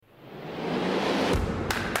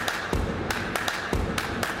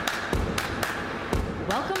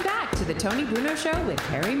Tony Bruno Show with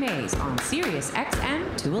Harry Mays on Sirius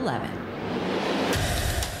XM 211.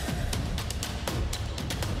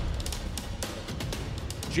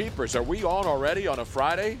 Jeepers, are we on already on a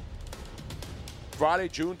Friday? Friday,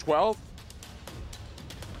 June 12th?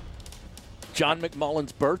 John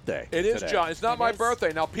McMullen's birthday. It is, today. John. It's not my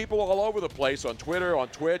birthday. Now, people all over the place on Twitter, on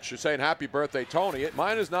Twitch, are saying happy birthday, Tony.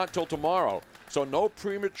 Mine is not till tomorrow. So no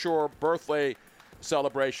premature birthday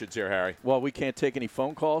celebrations here, Harry. Well, we can't take any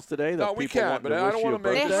phone calls today. No, we can't, but I don't want to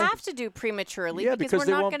make They this. have to do prematurely Yeah, because because we're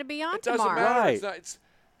they not won't- going to be on It doesn't tomorrow. matter. Right. It's not,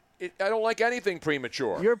 I don't like anything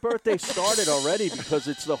premature. Your birthday started already because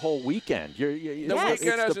it's the whole weekend. The Yes.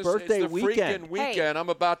 weekend it's is the birthday it's the weekend. freaking weekend. I'm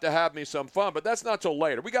about to have me some fun, but that's not till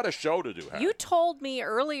later. We got a show to do, Harry. You told me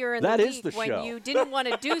earlier in That the is week the when show. you didn't want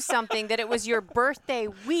to do something that it was your birthday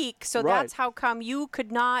week, so Right. that's how come you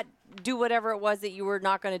could not do whatever it was that you were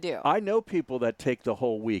not going to do. I know people that take the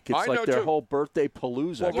whole week. It's I know like their too. whole birthday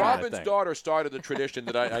palooza. Well, kind of Robin's thing. daughter started the tradition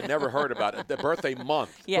that I never heard about, the birthday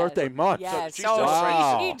month. Yes. Birthday month. Yes. So she So does-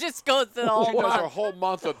 Wow. she just goes to the whole She does her month. whole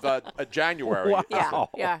month of January. Wow. Yeah,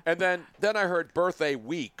 yeah. And then I heard birthday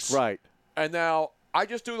weeks. Right. And now I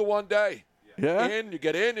just do the one day. Yeah? You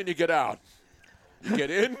get in and you get out. You get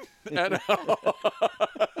in and out.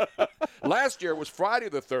 Last year was Friday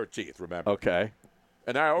the 13th, remember? Okay.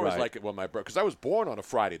 And I always Right. like it when my birthday, because I was born on a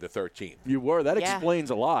Friday the 13th. You were. That Yeah. explains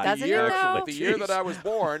a lot. Doesn't it, Year- though? The year that I was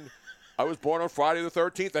born on Friday the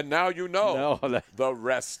 13th, and now you know No, that- the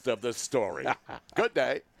rest of the story. Good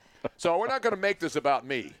day. So we're not going to make this about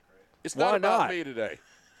me. It's not Why about not? me today.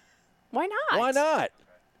 Why not? Why not?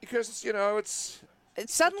 Because, it's...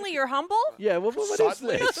 Suddenly you're humble? Yeah, what is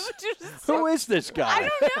Suddenly. this? Who is this guy? I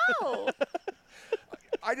don't know.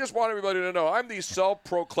 I just want everybody to know I'm the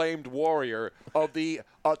self-proclaimed warrior of the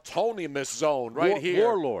autonomous zone right here.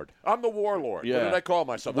 Warlord. I'm the warlord. Yeah. What did I call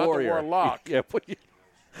myself? Warrior. Not the warlock. Yeah,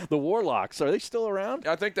 the Warlocks, are they still around?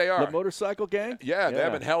 I think they are. The motorcycle gang? Yeah,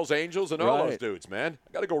 them and Hell's Angels and all those Right. dudes, man.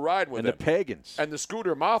 I got to go riding with And them. the pagans. And the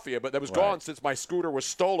scooter mafia, but that was Right. gone since my scooter was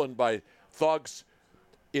stolen by thugs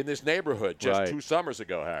in this neighborhood just Right. 2 summers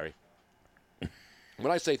ago, Harry.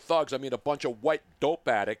 When I say thugs, I mean a bunch of white dope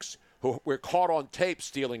addicts who were caught on tape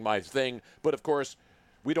stealing my thing. But, of course,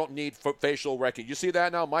 we don't need facial recognition. You see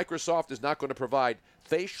that now? Microsoft is not going to provide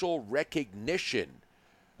facial recognition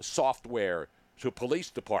software to police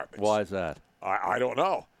departments. Why is that? I don't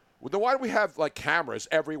know. Well, then why do we have like cameras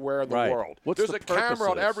everywhere in the Right. world? What's There's the a purpose camera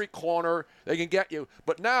of on this? every corner. They can get you.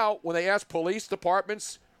 But now, when they ask police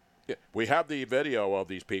departments, we have the video of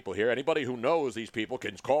these people here. Anybody who knows these people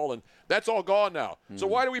can call, and that's all gone now. So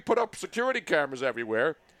why do we put up security cameras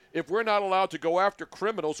everywhere if we're not allowed to go after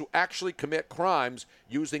criminals who actually commit crimes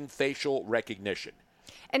using facial recognition?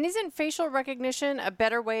 And isn't facial recognition a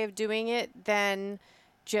better way of doing it than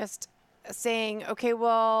just saying, okay,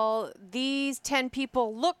 well, these 10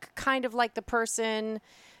 people look kind of like the person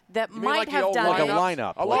that You mean might like the have old done Like a it?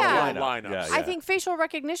 lineup. I like love a the lineup. old lineups. Yeah, I yeah. think facial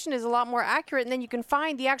recognition is a lot more accurate, and then you can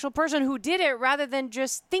find the actual person who did it rather than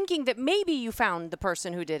just thinking that maybe you found the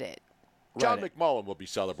person who did it. John Right. McMullen will be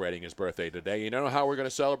celebrating his birthday today. You know how we're going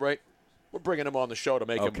to celebrate? We're bringing him on the show to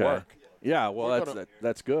make him Okay. work. Yeah, well, We're that's gonna-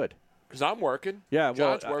 that's good. Because I'm working. Yeah, well,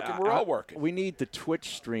 John's working. We're all working. We need the Twitch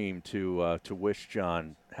stream to wish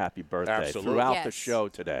John happy birthday Absolutely. throughout the Yes. show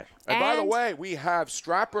today. and by the And- way, we have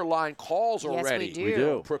strapper line calls Yes, we already. do. We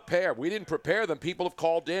do. Prepare. We didn't prepare them. People have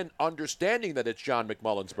called in understanding that it's John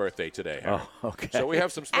McMullen's birthday today. Harry. Oh, okay. So we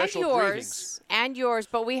have some special greetings. And yours,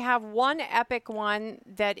 but we have one epic one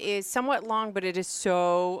that is somewhat long, but it is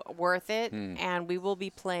so worth it. Hmm. And we will be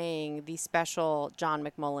playing the special John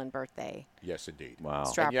McMullen birthday. Yes, indeed. Wow.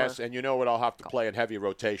 Strapper. And yes, and you know what? I'll have to play in heavy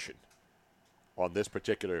rotation on this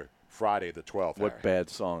particular Friday, the 12th. What Harry. bad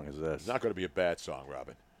song is this? It's not going to be a bad song,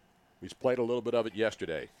 Robin. We played a little bit of it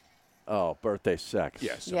yesterday. Oh, birthday sex.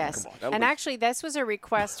 Yes. Yes. Come on. That'll And be- actually, this was a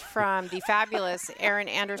request from the fabulous Aaron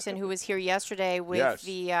Anderson, who was here yesterday with Yes.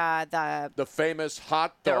 the famous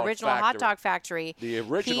hot dog original factory. hot dog factory. The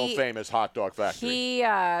original He- famous hot dog factory. He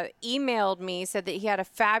emailed me, said that he had a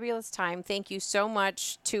fabulous time. Thank you so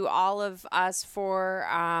much to all of us for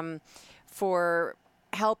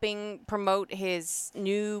helping promote his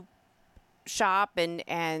new shop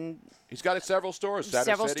and He's got it several stores. Center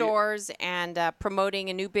several City. stores and promoting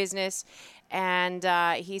a new business. And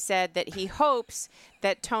he said that he hopes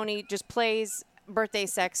that Tony just plays birthday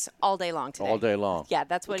sex all day long today. All day long. Yeah,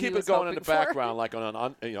 that's what he Keep was it going in hoping the for. background, like on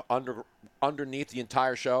an underneath the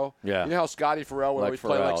entire show. Yeah. You know how Scotty Farrell would Like always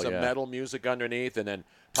play like Pharrell, some yeah. metal music underneath, and then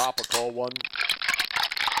pop a cold one.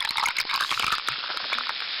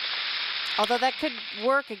 Although that could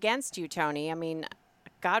work against you, Tony. I mean,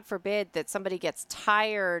 God forbid that somebody gets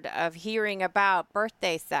tired of hearing about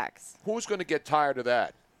birthday sex. Who's going to get tired of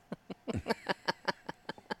that?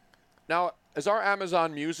 Now, is our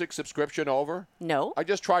Amazon Music subscription over? No. I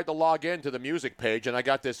just tried to log in to the music page, and I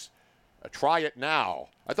got this try it now.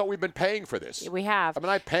 I thought we've been paying for this. We have. Am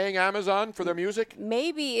I paying Amazon for their music?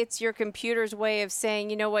 Maybe it's your computer's way of saying,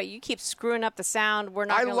 you know what, you keep screwing up the sound. We're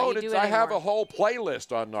not going to let you do it I anymore. have a whole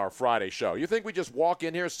playlist on our Friday show. You think we just walk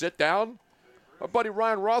in here, sit down? Our buddy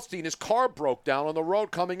Ryan Rothstein, his car broke down on the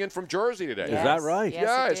road coming in from Jersey today. Is that right? Yes,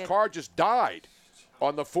 yeah, it his did. car just died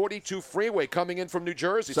on the 42 freeway coming in from New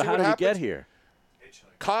Jersey. So See how what did he happens? get here?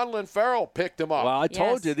 Conlon Farrell picked him up. Well, I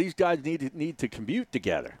told Yes. you these guys need to commute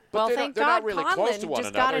together. But Well, they're thank not, they're not God really close to Conlon one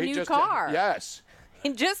just another. got a He new just, car. Yes.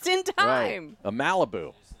 Just in time. A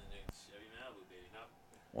Malibu.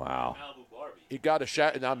 Wow. He got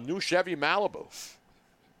a new Chevy Malibu.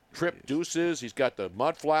 Trip deuces. He's got the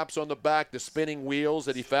mud flaps on the back, the spinning wheels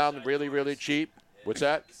that he found really, really cheap. What's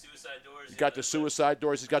that? He's got the suicide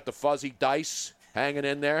doors. He's got the fuzzy dice hanging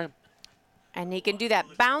in there. And he can do that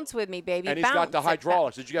bounce with me, baby. And he's got the Bounce.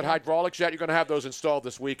 hydraulics. Did you get hydraulics yet? You're going to have those installed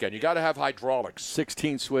this weekend. You got to have hydraulics.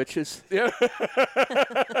 16 switches.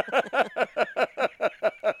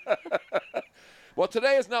 Well,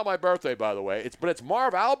 today is not my birthday, by the way. It's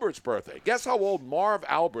Marv Albert's birthday. Guess how old Marv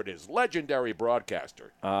Albert is? Legendary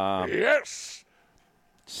broadcaster. Yes.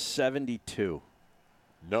 72.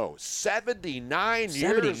 No, 79 years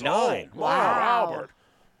 79. old. Marv Wow. Albert.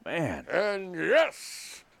 Man. And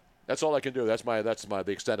yes. That's all I can do. That's the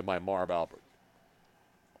extent of my Marv Albert.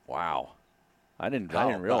 Wow. I didn't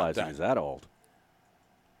How realize about he was that old.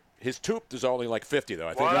 His toupee is only like 50, though.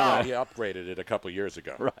 I think he upgraded it a couple of years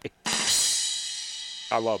ago. Right.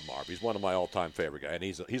 I love Marv. He's one of my all-time favorite guys. And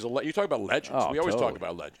you talk about legends. Oh, We always talk totally.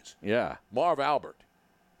 about legends. Yeah. Marv Albert.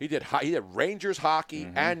 He did Rangers hockey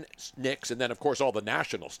and Knicks, and then, of course, all the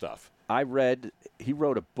national stuff. He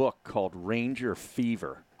wrote a book called Ranger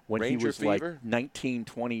Fever when Ranger he was Fever? like 19,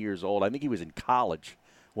 20 years old. I think he was in college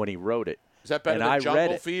when he wrote it. Is that better And than I read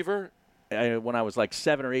Jungle it. Fever? When I was like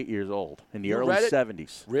 7 or 8 years old in the You early read it?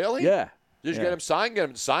 70s. Really? Yeah. Did you Yeah. get him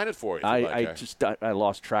to sign it for you? I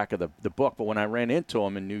lost track of the book, but when I ran into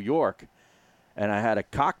him in New York and I had a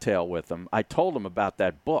cocktail with him, I told him about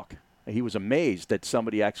that book. He was amazed that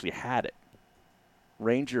somebody actually had it.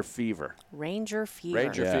 Ranger Fever. Ranger Fever.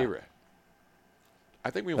 Ranger Yeah. Fever. I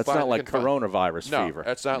think we That's finally not like can find- coronavirus No, fever.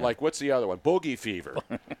 that's not like, what's the other one? Boogie Fever.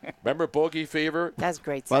 Remember Boogie Fever? That's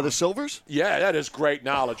great. By Sound. the Silvers? Yeah, that is great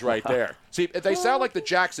knowledge right there. See, they sound like the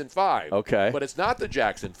Jackson 5. Okay. But it's not the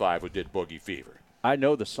Jackson 5 who did Boogie Fever. I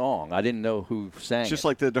know the song. I didn't know who sang It's just it.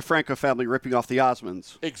 like the DeFranco family ripping off the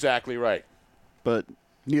Osmonds, Exactly right. but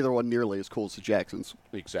neither one nearly as cool as the Jacksons.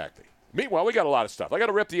 Exactly. Meanwhile, we got a lot of stuff. I got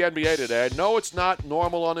to rip the NBA today. No, it's not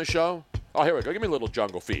normal on the show. Oh, here we go. Give me a little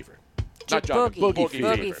Jungle Fever. Not Jungle,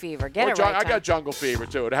 Boogie Fever. Get it right, I Tom. got Jungle Fever,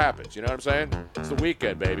 too. It happens. You know what I'm saying? It's the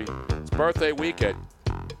weekend, baby. It's birthday weekend.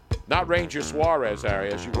 Not Ranger Suarez,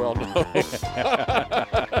 Harry, as you well know.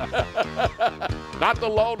 Not the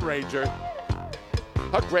Lone Ranger.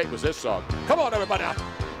 How great was this song? Come on, everybody now.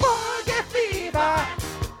 Boogie Fever.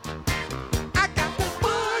 I got the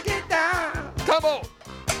boogie down. Come on.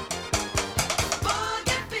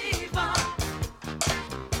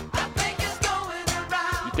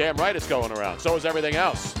 You're damn right it's going around. So is everything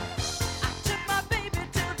else.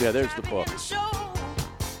 Yeah, there's the book.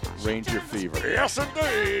 Ranger Fever. Yes,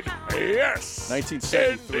 indeed. Yes.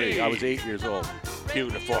 1973. I was Indeed. 8 years old.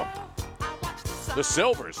 Beautiful. The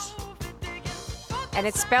Silvers. And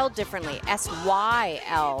it's spelled differently. Sylvers.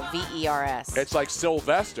 It's like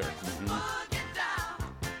Sylvester.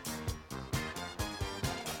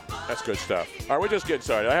 That's good stuff. All right, we're just getting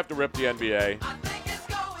started. I have to rip the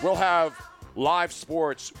NBA. We'll have live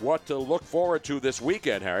sports, what to look forward to this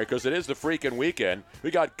weekend, Harry, because it is the freaking weekend.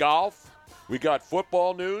 We got golf. We got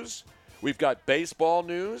football news. We've got baseball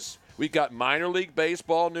news. We've got minor league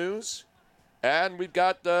baseball news. And we've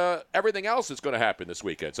got everything else that's going to happen this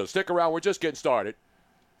weekend. So stick around. We're just getting started.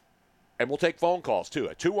 And we'll take phone calls, too,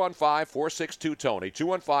 at 215-462-TONY,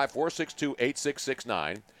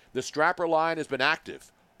 215-462-8669. The Strapper line has been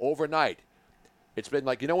active overnight. It's been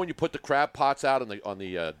like, you know when you put the crab pots out on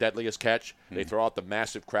the Deadliest Catch? They throw out the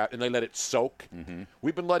massive crab, and they let it soak.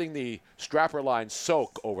 We've been letting the Strapper line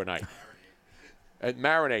soak overnight. It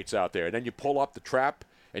marinates out there. And then you pull up the trap,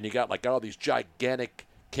 and you got like all these gigantic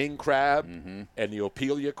king crab and the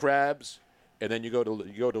Opelia crabs. And then you go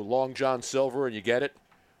to Long John Silver, and you get it.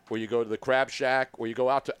 Or you go to the Crab Shack, or you go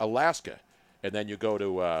out to Alaska, and then you go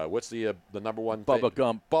to what's the number one thing? Bubba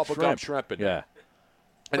Gump Gump Shrimp. Yeah.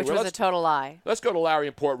 Which Anyway, was a total lie. let's go to Larry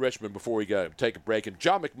in Port Richmond before we take a break. And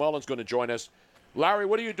John McMullen's going to join us. Larry,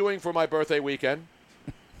 what are you doing for my birthday weekend?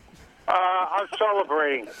 I'm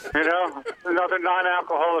celebrating, another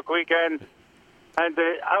non-alcoholic weekend. And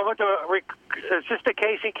I went to is this the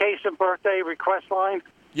Casey Kasem birthday request line?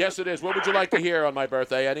 Yes, it is. What would you like to hear on my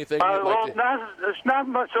birthday? Anything you'd like to... It's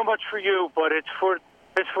not so much for you, but it's for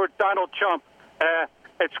Donald Trump.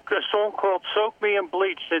 It's a song called "Soak Me in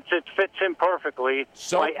Bleach." It fits in perfectly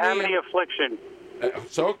by Amity Affliction.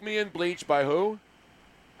 Soak Me in Bleach by who?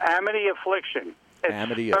 Amity Affliction.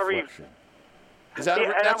 Amity Affliction. Is that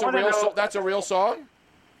that's a real song?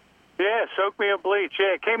 Yeah, Soak Me in Bleach.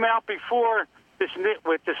 Yeah, it came out before this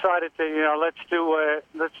nitwit decided to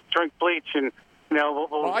let's drink bleach and we'll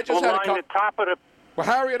line the top of the. Well,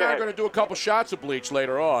 Harry and I are going to do a couple shots of bleach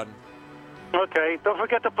later on. Okay, don't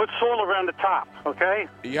forget to put salt around the top. Okay.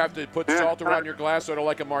 You have to put salt around your glass, sort of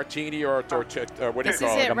like a martini or what do you call it? This is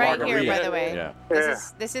it right here, by the way. Yeah.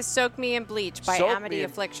 This is "Soak Me in Bleach" by Amity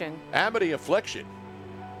Affliction. Amity Affliction.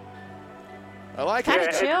 I like it. Kind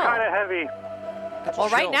of chill. It's kind of heavy. Well,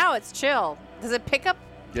 right now it's chill. Does it pick up?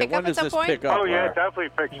 When at does some this point? pick up? Oh yeah, it definitely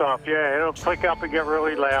picks up. Yeah, it'll pick up and get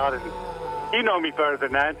really loud. And you know me better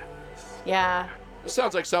than that. Yeah. This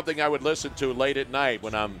sounds like something I would listen to late at night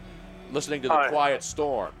when I'm listening to The Quiet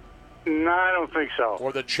Storm. No, I don't think so.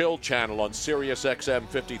 Or the Chill Channel on Sirius XM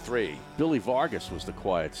 53. Billy Vargas was the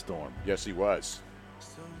Quiet Storm. Yes, he was.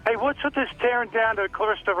 Hey, what's with this tearing down the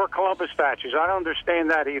Christopher Columbus statues? I don't understand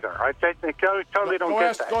that either. I totally don't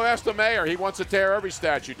get that. Go ask the mayor. He wants to tear every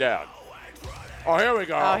statue down. Oh, here we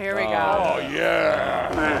go. Oh, here we go. Oh,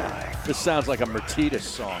 yeah. This sounds like a Mertitas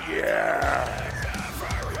song. Yeah.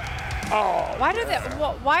 Oh.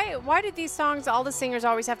 Why did these songs, all the singers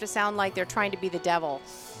always have to sound like they're trying to be the devil?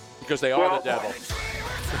 Because they are the devil.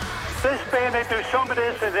 This band, they do some of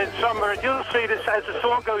this and then some of it. You'll see this as the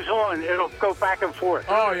song goes on. It'll go back and forth.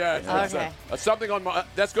 Oh, yeah. Okay. Something on my,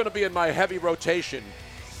 that's going to be in my heavy rotation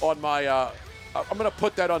on my, I'm going to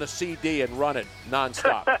put that on a CD and run it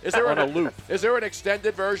nonstop. Is there on a loop? Is there an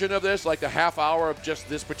extended version of this, like a half hour of just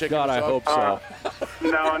this particular God, song? I hope so.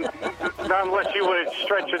 No, not unless you want to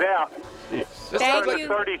stretch it out. Thank you.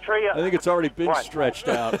 33. I think it's already been stretched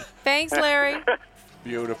out. Thanks, Larry.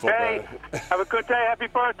 Beautiful. Hey, have a good day. Happy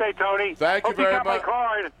birthday, Tony. Thank you very much. Hope you got my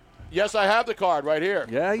card. Yes, I have the card right here.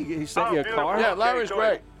 Yeah, he sent you a beautiful. card? Yeah, Larry's Okay,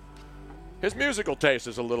 great. His musical taste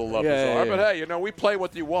is a little bizarre, but hey, we play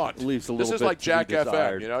what you want. Leaves a little This is bit like to Jack be FM.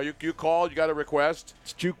 desired. You call, you got a request.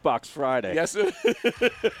 It's Jukebox Friday. Yes.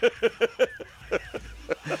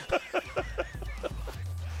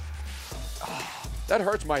 That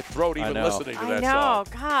hurts my throat even listening to that song.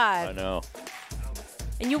 God. I know.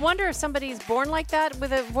 And you wonder if somebody's born like that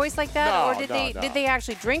with a voice like that, No, or did they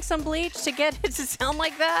actually drink some bleach to get it to sound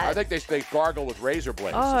like that? I think they gargle with razor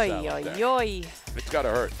blades. to sound like that. It's got to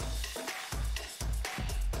hurt.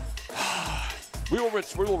 We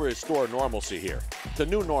will restore normalcy here. The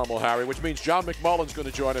new normal, Harry, which means John McMullen's going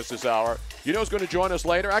to join us this hour. You know who's going to join us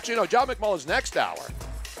later? Actually, no, John McMullen's next hour.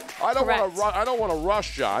 I don't want to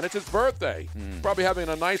rush John. It's his birthday. Probably having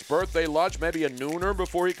a nice birthday lunch, maybe a nooner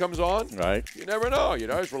before he comes on. Right. You never know.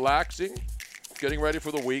 He's relaxing, getting ready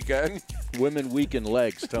for the weekend. Women weaken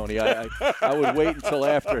legs, Tony. I would wait until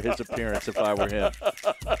after his appearance if I were him.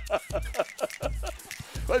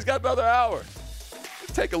 But he's got another hour.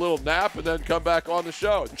 Take a little nap and then come back on the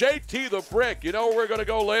show. JT the Brick. You know where we're going to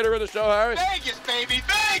go later in the show, Harry? Vegas, baby,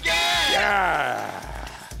 Vegas!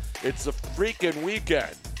 Yeah! It's a freaking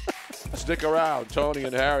weekend. Stick around, Tony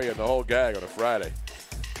and Harry and the whole gang on a Friday.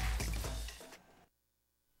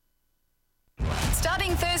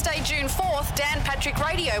 Starting Thursday, June 4th, Dan Patrick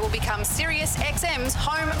Radio will become Sirius XM's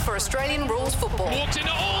home for Australian rules football. Walks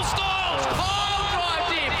into all styles. Pile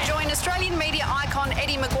drive in. Join Australian media icon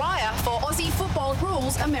Eddie Maguire for Aussie Football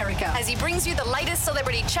Rules America as he brings you the latest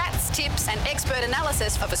celebrity chats, tips and expert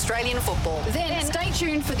analysis of Australian football. Then stay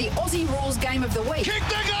tuned for the Aussie Rules Game of the Week. Kick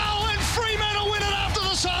the goal and Fremantle win it after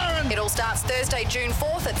the siren. It all starts Thursday, June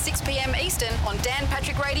 4th at 6 p.m. Eastern on Dan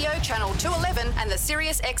Patrick Radio, Channel 211 and the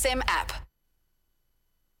Sirius XM app.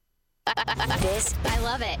 This, I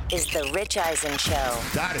love it, is the Rich Eisen Show.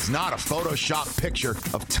 That is not a Photoshop picture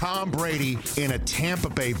of Tom Brady in a Tampa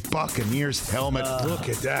Bay Buccaneers helmet. Look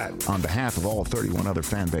at that. On behalf of all 31 other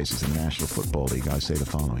fan bases in the National Football League, I say the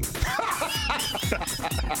following.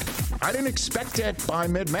 I didn't expect it by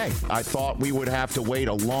mid-May. I thought we would have to wait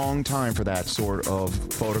a long time for that sort of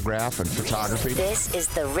photograph and photography. This is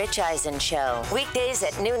the Rich Eisen Show. Weekdays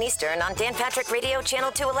at noon Eastern on Dan Patrick Radio,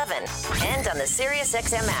 Channel 211. And on the Sirius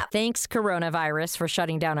XM app. Thank Thanks, coronavirus, for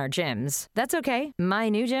shutting down our gyms. That's okay. My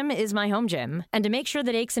new gym is my home gym. And to make sure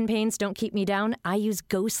that aches and pains don't keep me down, I use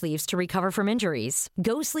Go Sleeves to recover from injuries.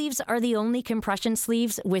 Go Sleeves are the only compression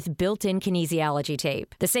sleeves with built-in kinesiology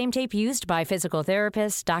tape. The same tape used by physical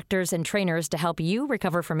therapists, doctors, and trainers to help you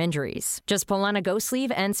recover from injuries. Just pull on a Go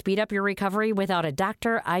Sleeve and speed up your recovery without a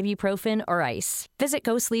doctor, ibuprofen, or ice. Visit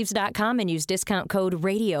GoSleeves.com and use discount code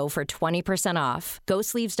RADIO for 20% off.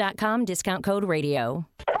 GoSleeves.com, discount code RADIO.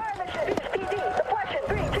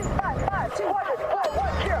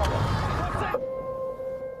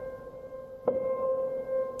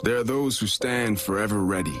 There are those who stand forever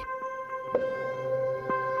ready.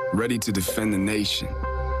 Ready to defend the nation.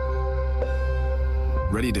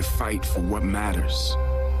 Ready to fight for what matters.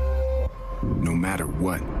 No matter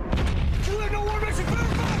what. Do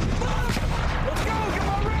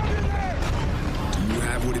you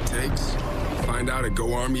have what it takes? Find out at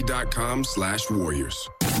GoArmy.com/warriors.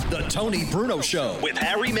 The Tony Bruno Show with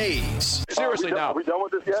Harry Mays. Seriously, now. Are we done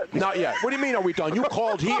with this yet? Not yet. What do you mean, are we done? You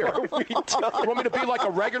called here. You want me to be like a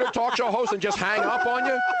regular talk show host and just hang up on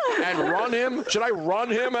you and run him? Should I run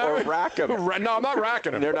him? Or rack him? No, I'm not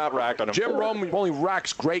racking him. They're not racking him. Jim Rome only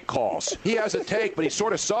racks great calls. He has a take, but he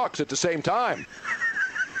sort of sucks at the same time.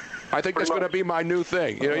 I think that's going to be my new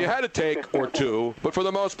thing. You know, you had a take or two, but for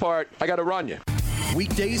the most part, I got to run you.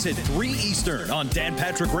 Weekdays at 3 Eastern on Dan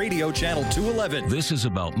Patrick Radio, Channel 211. This is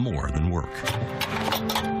about more than work.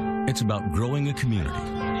 It's about growing a community.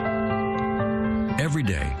 Every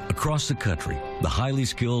day, across the country, the highly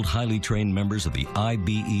skilled, highly trained members of the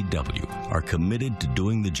IBEW are committed to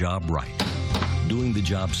doing the job right, doing the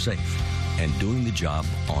job safe, and doing the job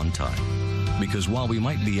on time. Because while we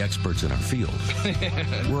might be experts in our field,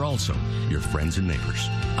 we're also your friends and neighbors.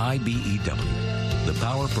 IBEW, the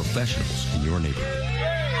power professionals in your neighborhood.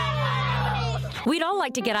 We'd all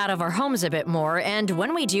like to get out of our homes a bit more, and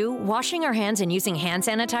when we do, washing our hands and using hand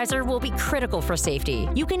sanitizer will be critical for safety.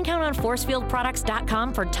 You can count on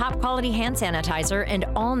ForcefieldProducts.com for top-quality hand sanitizer and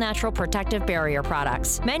all-natural protective barrier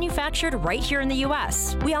products, manufactured right here in the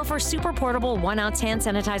U.S. We offer super portable 1-ounce hand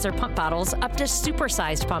sanitizer pump bottles up to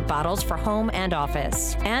super-sized pump bottles for home and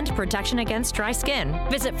office, and protection against dry skin.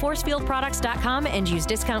 Visit ForcefieldProducts.com and use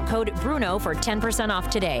discount code BRUNO for 10% off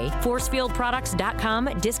today.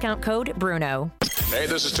 ForcefieldProducts.com, discount code BRUNO. Hey,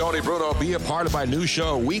 this is Tony Bruno. Be a part of my new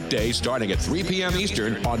show weekdays starting at 3 p.m.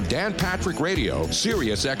 Eastern on Dan Patrick Radio,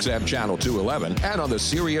 Sirius XM Channel 211, and on the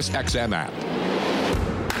Sirius XM app.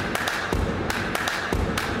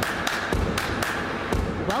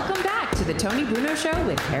 Welcome back to the Tony Bruno Show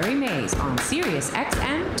with Harry Mays on Sirius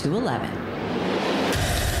XM 211.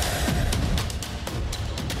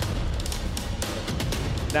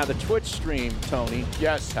 Now, the Twitch stream, Tony.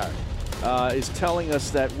 Yes, Harry. Is telling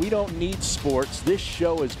us that we don't need sports. This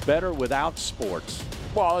show is better without sports.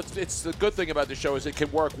 Well, it's the good thing about the show is it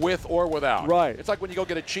can work with or without. Right. It's like when you go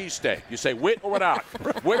get a cheesesteak. You say with or without.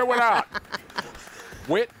 With or without.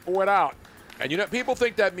 With or without. And you know, people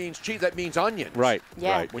think that means cheese. That means onions. Right.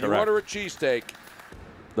 Yeah. Right. When Correct. you order a cheesesteak,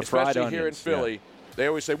 The fried especially here in onions, Philly, yeah. they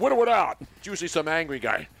always say with or without. It's usually some angry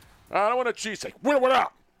guy. I don't want a cheesesteak. With or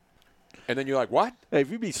without. And then you're like, what? Hey,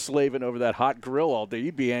 if you'd be slaving over that hot grill all day,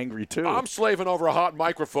 you'd be angry too. I'm slaving over a hot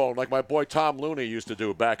microphone like my boy Tom Looney used to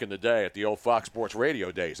do back in the day at the old Fox Sports Radio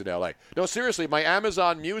days in L.A. No, seriously, my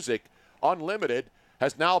Amazon Music Unlimited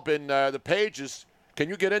has now been the pages. Can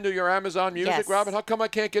you get into your Amazon Music, Yes. Robin? How come I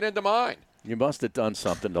can't get into mine? You must have done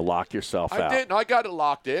something to lock yourself I out. didn't. I got it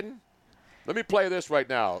locked in. Let me play this right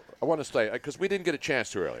now. I want to stay because we didn't get a chance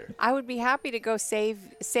to earlier. I would be happy to go save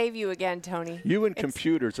you again, Tony. You and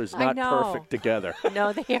computers is I not know. perfect together.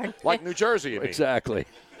 No, they are. Like New Jersey, you mean? Exactly.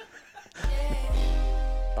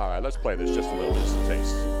 All right, let's play this just a little, just a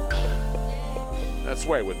taste. Now,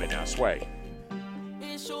 sway with me now, sway.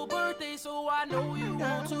 It's your birthday, so I know you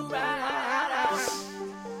want to ride out.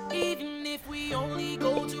 Even if we only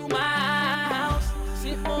go to my house,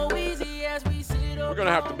 sit more easy as we sit. We're going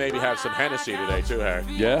to have to maybe have some Hennessy today, too, Harry.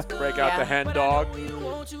 Yeah? Break out the hen dog.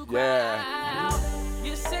 Yeah.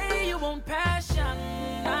 You say you want passion.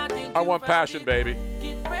 I want passion, baby.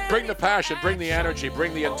 Bring the passion, bring the energy,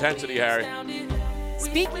 bring the intensity, Harry.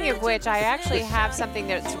 Speaking of which, I actually have something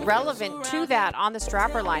that's relevant to that on the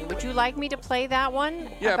strapper line. Would you like me to play that one?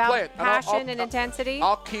 Yeah, about play it. And passion and intensity?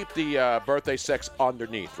 I'll keep the birthday sex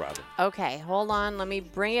underneath, rather. Okay, hold on. Let me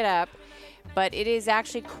bring it up. But it is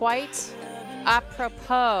actually quite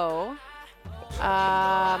apropos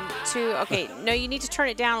okay, no, you need to turn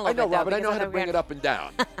it down a little bit. I know, Robin. I because know how to I'm bring it up and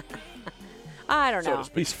down. I don't know.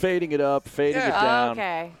 He's fading it up, fading it down.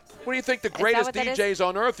 Okay. What do you think the that greatest what that is? DJs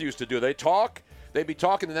on earth used to do? They talk, they'd be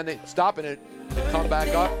talking and then they stop and it come back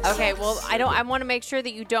up. Okay, well, I want to make sure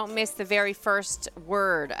that you don't miss the very first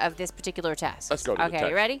word of this particular test. Let's go to the Okay, text.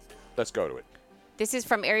 you ready? Let's go to it. This is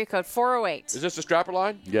from area code 408. Is this the strapper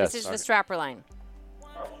line? Yes. This is the strapper line.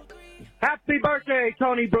 Happy birthday,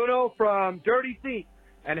 Tony Bruno from Dirty Feet.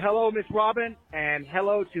 And hello, Miss Robin, and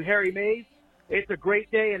hello to Harry Mays. It's a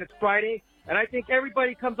great day, and it's Friday. And I think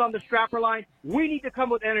everybody comes on the strapper line. We need to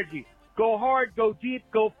come with energy. Go hard, go deep,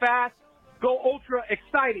 go fast, go ultra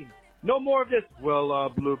exciting. No more of this, well, blah,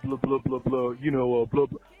 blah, blah, blah, blah, blah,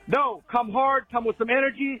 blah. No, come hard, come with some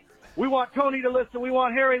energy. We want Tony to listen. We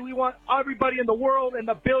want Harry. We want everybody in the world and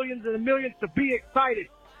the billions and the millions to be excited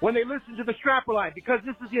when they listen to the strapper line, because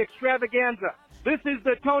this is the extravaganza. This is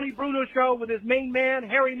the Tony Bruno Show with his main man,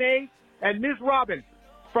 Harry Mays, and Ms. Robin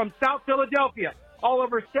from South Philadelphia, all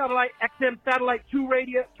over Satellite, XM Satellite 2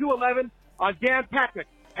 Radio, 211 on Dan Patrick.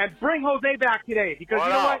 And bring Jose back today, because you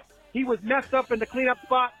know what? He was messed up in the cleanup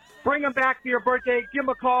spot. Bring him back for your birthday. Give him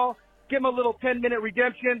a call. Give him a little 10-minute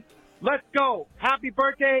redemption. Let's go. Happy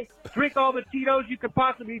birthday. Drink all the Tito's you could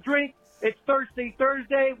possibly drink. It's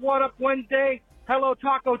Thursday, What Up Wednesday. Hello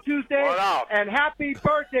Taco Tuesday. What up? And happy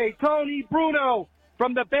birthday, Tony Bruno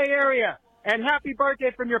from the Bay Area. And happy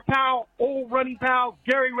birthday from your pal, old running pal,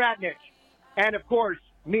 Gary Ratnich. And, of course,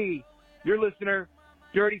 me, your listener,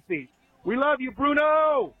 Dirty Feet. We love you,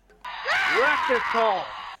 Bruno. Rack this call.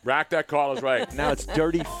 Rack that call is right. Now it's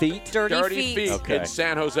Dirty Feet? Dirty Feet. Okay. In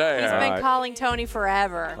San Jose. He's been calling Tony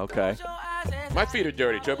forever. Okay. My feet are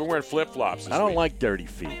dirty, too. I've been wearing flip-flops this I don't week. like Dirty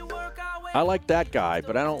Feet. I like that guy,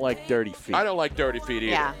 but I don't like Dirty Feet. I don't like dirty feet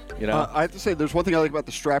either. Yeah. You know? I have to say, there's one thing I like about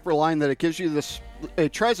the strapper line, that it gives you this.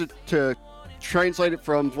 It tries to translate it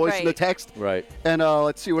from voice into text. Right. And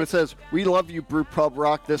let's see what it says. We love you, Brew Pub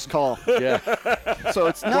Rock. This call. Yeah. So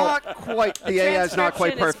it's not quite. The AI is not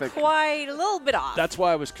quite Transcription perfect. is quite a little bit off. That's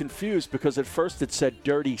why I was confused, because at first it said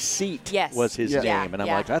Dirty Seat Yes. was his Yeah. name. And I'm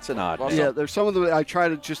like, that's an odd name. Yeah, there's some of them I try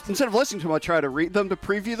to just, instead of listening to them, I try to read them to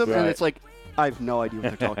preview them, and Right. it's like, I have no idea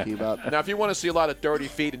what they're talking about. Now, if you want to see a lot of dirty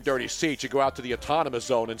feet and dirty seats, you go out to the autonomous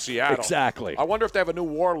zone in Seattle. Exactly. I wonder if they have a new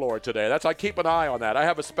warlord today. I keep an eye on that. I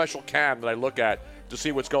have a special cam that I look at to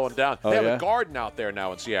see what's going down. Oh, they have yeah? a garden out there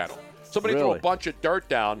now in Seattle. Somebody threw Really? a bunch of dirt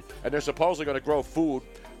down, and they're supposedly going to grow food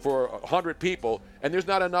for 100 people, and there's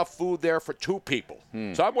not enough food there for 2 people.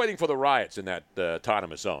 So I'm waiting for the riots in that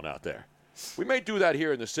autonomous zone out there. We may do that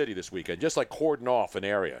here in the city this weekend, just like cordon off an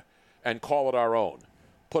area and call it our own.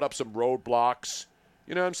 Put up some roadblocks.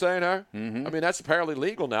 You know what I'm saying, huh? Mm-hmm. I mean, that's apparently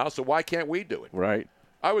legal now, so why can't we do it? Right.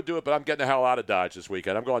 I would do it, but I'm getting the hell out of Dodge this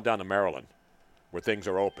weekend. I'm going down to Maryland, where things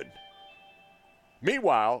are open.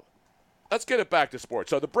 Meanwhile, let's get it back to sports.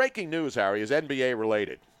 So the breaking news, Harry, is NBA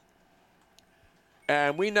related.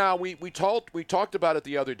 And we talked about it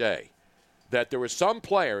the other day, that there were some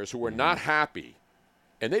players who were not happy,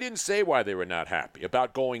 and they didn't say why they were not happy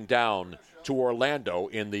about going down to Orlando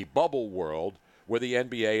in the bubble world, where the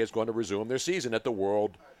NBA is going to resume their season at the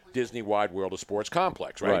Disney-wide World of Sports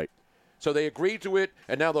complex, right? Right. So they agreed to it,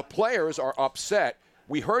 and now the players are upset.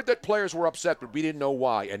 We heard that players were upset, but we didn't know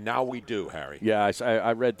why, and now we do, Harry. Yeah,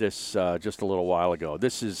 I read this just a little while ago.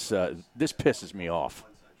 This pisses me off.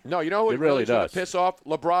 No, you know who It really gonna does. piss off?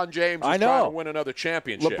 LeBron James is I know. trying to win another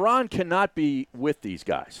championship. LeBron cannot be with these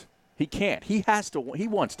guys. He can't. He has to. He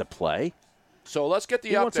wants to play. So let's get the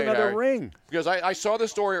He update, wants another Harry, ring. Because I saw the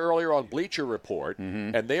story earlier on Bleacher Report,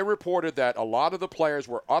 and they reported that a lot of the players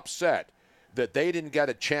were upset that they didn't get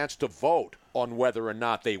a chance to vote on whether or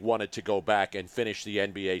not they wanted to go back and finish the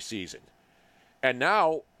NBA season. And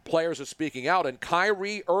now players are speaking out, and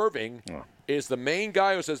Kyrie Irving is the main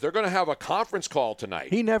guy who says they're going to have a conference call tonight.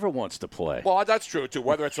 He never wants to play. Well, that's true, too,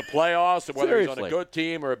 whether it's the playoffs or whether he's on a Seriously. good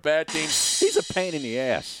team or a bad team. He's a pain in the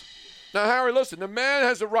ass. Now, Harry, listen, the man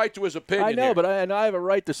has a right to his opinion. I know, here. but I have a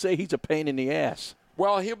right to say he's a pain in the ass.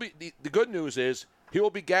 Well, he'll be. The good news is he will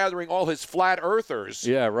be gathering all his flat earthers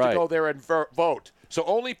Yeah, right. to go there and vote. So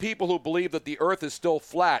only people who believe that the earth is still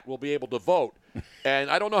flat will be able to vote. And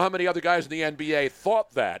I don't know how many other guys in the NBA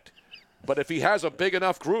thought that, but if he has a big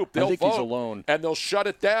enough group, they'll I think vote he's alone. and they'll shut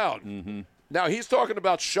it down. Now, he's talking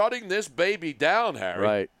about shutting this baby down, Harry.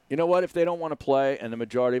 Right. You know what? If they don't want to play and the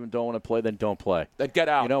majority of them don't want to play, then don't play. Then get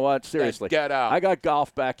out. You know what? Seriously. Then get out. I got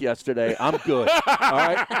golf back yesterday. I'm good. All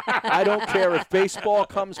right? I don't care if baseball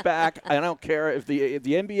comes back. I don't care if the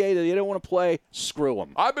NBA, they don't want to play, screw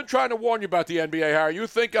them. I've been trying to warn you about the NBA, Harry. You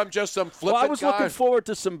think I'm just some flippant Well, I was guy? looking forward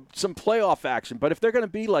to some playoff action, but if they're going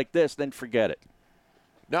to be like this, then forget it.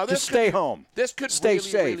 Now, Just stay home. This could Stay really,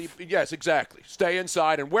 safe. really, yes, exactly. Stay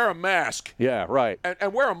inside and wear a mask. Yeah, right.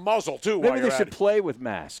 And wear a muzzle, too, while Maybe you're they at should it. play with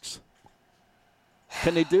masks.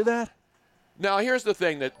 Can they do that? Now, here's the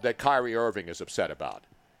thing that Kyrie Irving is upset about.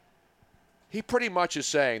 He pretty much is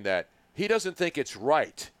saying that he doesn't think it's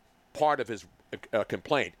right. Part of his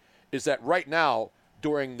complaint is that right now,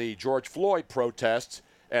 during the George Floyd protests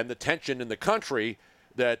and the tension in the country,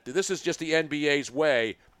 that this is just the NBA's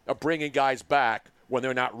way of bringing guys back when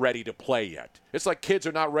they're not ready to play yet. It's like kids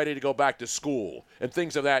are not ready to go back to school and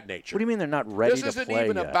things of that nature. What do you mean they're not ready to play This isn't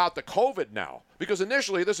even yet? about the COVID now, because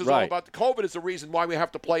initially this is all Right. about the COVID is the reason why we have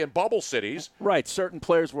to play in bubble cities. Right. Certain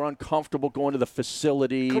players were uncomfortable going to the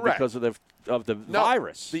facility Correct. because of the Now,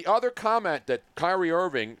 virus. The other comment that Kyrie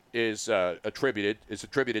Irving is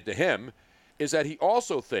attributed to him is that he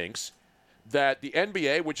also thinks that the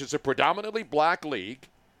NBA, which is a predominantly black league,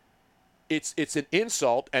 it's an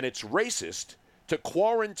insult and it's racist to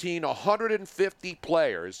quarantine 150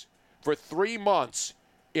 players for 3 months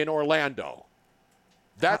in Orlando.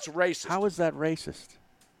 That's racist. How is that racist?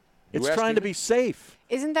 You It's asking trying to me? be safe.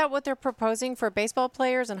 Isn't that what they're proposing for baseball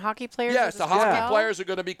players and hockey players? Yes, the as hockey well? players are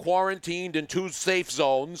going to be quarantined in 2 safe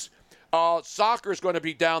zones. Soccer is going to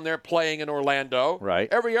be down there playing in Orlando.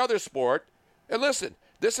 Right. Every other sport. And listen,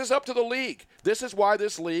 this is up to the league. This is why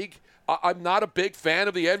this league, I'm not a big fan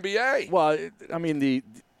of the NBA. Well, I mean, the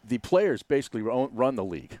players basically run the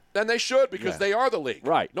league. And they should, because Yeah. they are the league.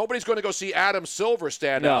 Right. Nobody's going to go see Adam Silver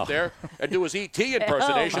stand No. out there and do his E.T.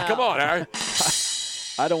 impersonation. no. Come on, Harry.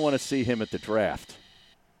 I don't want to see him at the draft,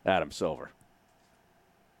 Adam Silver.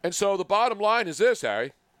 And so the bottom line is this,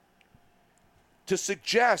 Harry. To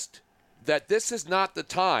suggest that this is not the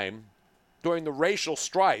time during the racial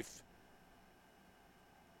strife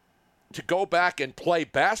to go back and play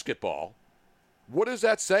basketball, what is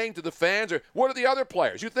that saying to the fans? Or what are the other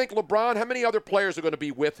players? You think LeBron, how many other players are going to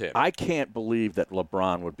be with him? I can't believe that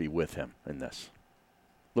LeBron would be with him in this.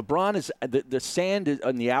 LeBron is the sand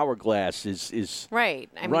in the hourglass is Right.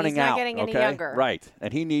 I mean, running he's not out. getting any okay? younger. Right,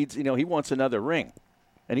 and he needs, he wants another ring,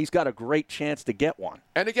 and he's got a great chance to get one.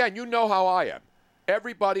 And again, you know how I am.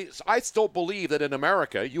 I still believe that in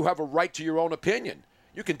America, you have a right to your own opinion.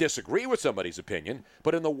 You can disagree with somebody's opinion,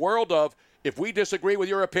 but in the world of, if we disagree with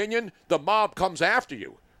your opinion, the mob comes after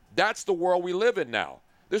you. That's the world we live in now.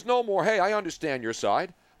 There's no more, hey, I understand your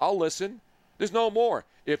side. I'll listen. There's no more.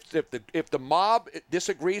 If the mob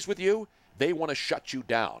disagrees with you, they want to shut you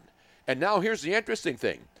down. And now here's the interesting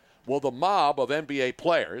thing. Well, the mob of NBA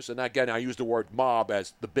players, and again, I use the word mob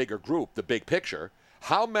as the bigger group, the big picture,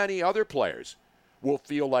 how many other players will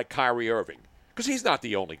feel like Kyrie Irving? Because he's not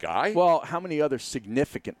the only guy. Well, how many other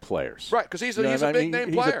significant players? Right, because he's a what I mean?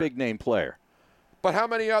 big-name player. He's a big-name player. But how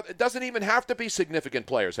many other? It doesn't even have to be significant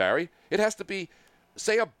players, Harry. It has to be,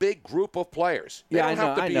 say, a big group of players. They don't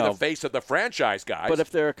have to be the face of the franchise guys. But if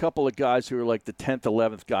there are a couple of guys who are like the 10th,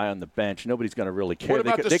 11th guy on the bench, nobody's going to really care. What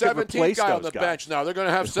about they the could 17th replace guy those on the guys. bench now? They're going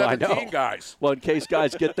to have I know. 17 guys. Well, in case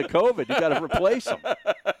guys get the COVID, you got to replace them.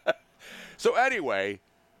 So anyway,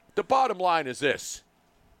 the bottom line is this.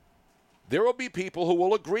 There will be people who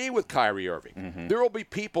will agree with Kyrie Irving. Mm-hmm. There will be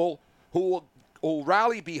people who will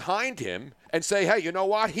rally behind him and say, hey, you know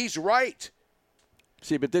what? He's right.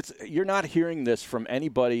 See, but you're not hearing this from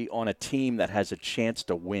anybody on a team that has a chance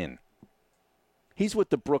to win. He's with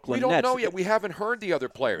the Brooklyn We don't Nets. know yet. We haven't heard the other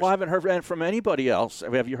players. Well, I haven't heard from anybody else.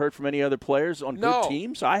 Have you heard from any other players on good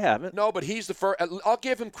teams? I haven't. No, but he's the first. I'll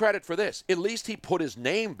give him credit for this. At least he put his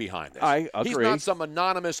name behind this. I agree. He's not some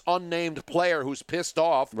anonymous, unnamed player who's pissed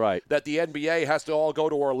off that the NBA has to all go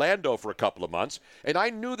to Orlando for a couple of months. And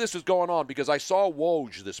I knew this was going on because I saw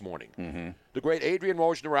Woj this morning. The great Adrian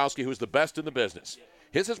Wojnarowski, who's the best in the business.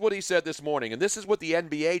 This is what he said this morning, and this is what the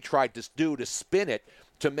NBA tried to do to spin it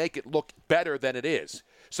to make it look better than it is.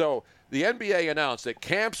 So the NBA announced that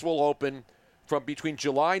camps will open from between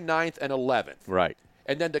July 9th and 11th. Right.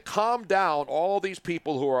 And then to calm down all these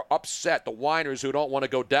people who are upset, the whiners who don't want to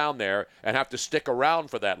go down there and have to stick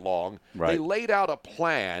around for that long, they laid out a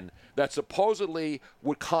plan that supposedly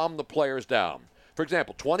would calm the players down. For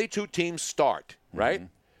example, 22 teams start, right?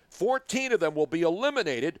 14 of them will be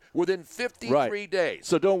eliminated within 53 days.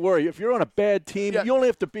 So don't worry. If you're on a bad team, you only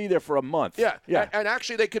have to be there for a month. Yeah. Yeah. And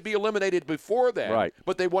actually, they could be eliminated before then. Right.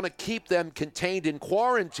 But they want to keep them contained in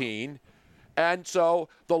quarantine. And so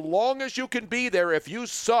the longest you can be there, if you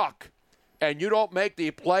suck and you don't make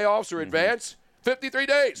the playoffs or advance, 53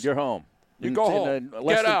 days. You're home. You go home. In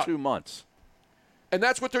less Get than out. 2 months. And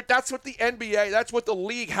that's what the NBA, that's what the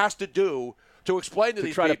league has to do to explain to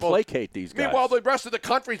these try people. to placate these guys. Meanwhile, the rest of the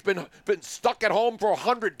country's been stuck at home for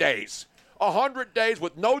 100 days. 100 days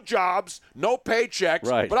with no jobs, no paychecks.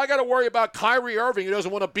 Right. But I got to worry about Kyrie Irving, who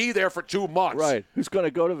doesn't want to be there for 2 months. Right. Who's going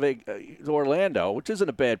to go to Orlando, which isn't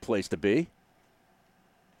a bad place to be.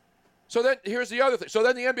 So then here's the other thing. So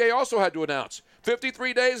then the NBA also had to announce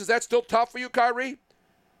 53 days. Is that still tough for you, Kyrie?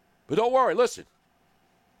 But don't worry. Listen.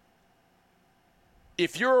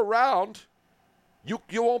 If you're around, you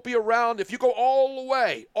won't be around. If you go all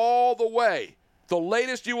the way, the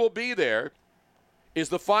latest you will be there is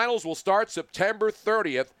the finals will start September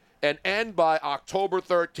 30th and end by October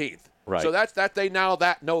 13th. Right. So that's that they now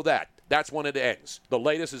know that. That's when it ends. The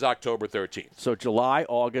latest is October 13th. So July,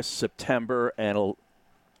 August, September, and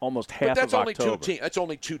almost half of October. But that's only 2 teams. That's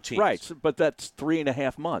only 2 teams. Right, so, but that's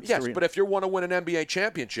 3.5 months. Yes, but if you want to win an NBA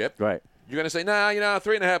championship, right, you're going to say,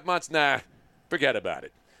 3.5 months, forget about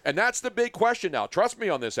it. And that's the big question now. Trust me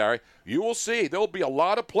on this, Harry. You will see there will be a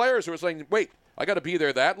lot of players who are saying, wait, I got to be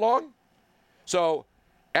there that long? So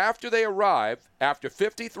after they arrive, after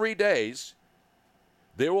 53 days,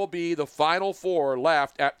 there will be the Final Four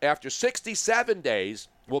left. After 67 days,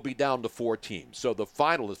 we'll be down to 4 teams. So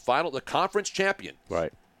the conference champion,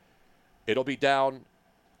 right? It'll be down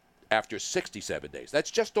after 67 days.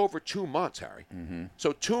 That's just over 2 months, Harry. Mm-hmm.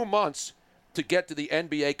 So 2 months to get to the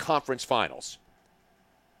NBA Conference Finals.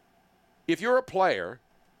 If you're a player,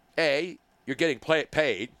 you're getting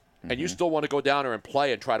paid, and you still want to go down there and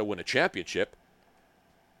play and try to win a championship,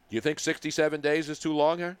 do you think 67 days is too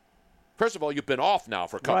long, Harry? First of all, you've been off now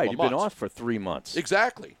for a couple of months. Right, you've been off for 3 months.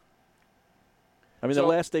 Exactly. I mean, the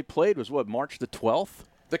last they played was, March the 12th?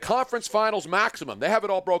 The conference finals maximum. They have it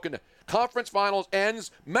all broken down. Conference finals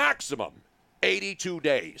ends maximum 82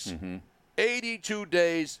 days. Mm-hmm. 82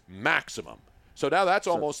 days maximum. So now that's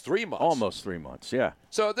almost 3 months. Almost 3 months, yeah.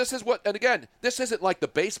 So this is and again, this isn't like the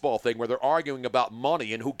baseball thing where they're arguing about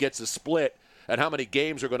money and who gets a split and how many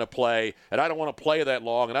games are going to play, and I don't want to play that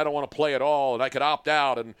long, and I don't want to play at all, and I could opt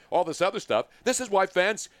out, and all this other stuff. This is why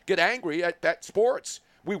fans get angry at sports.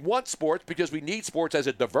 We want sports because we need sports as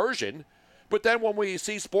a diversion, but then when we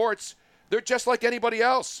see sports, they're just like anybody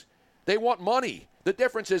else. They want money. The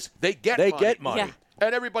difference is they get money. Yeah.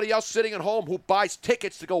 And everybody else sitting at home who buys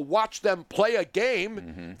tickets to go watch them play a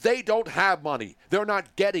game, they don't have money. They're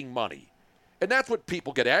not getting money. And that's what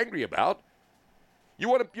people get angry about.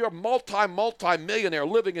 You're a multi-millionaire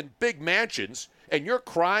living in big mansions, and you're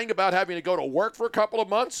crying about having to go to work for a couple of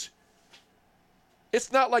months?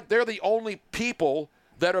 It's not like they're the only people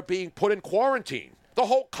that are being put in quarantine. The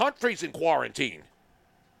whole country's in quarantine.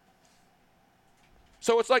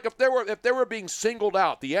 So it's like if they were being singled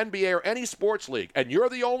out, the NBA or any sports league, and you're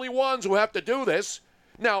the only ones who have to do this.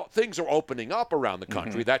 Now, things are opening up around the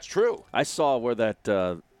country. That's true. I saw where that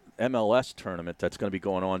MLS tournament that's going to be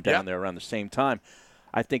going on down there around the same time.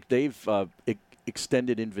 I think they've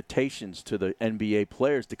extended invitations to the NBA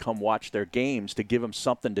players to come watch their games to give them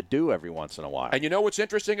something to do every once in a while. And you know what's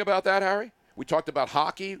interesting about that, Harry? We talked about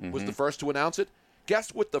hockey was the first to announce it.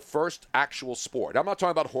 Guess what the first actual sport? I'm not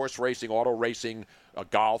talking about horse racing, auto racing,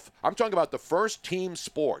 golf. I'm talking about the first team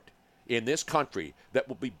sport in this country that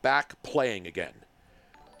will be back playing again.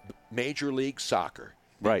 Major League Soccer.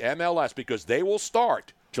 Right. MLS, because they will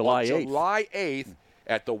start July 8th. July 8th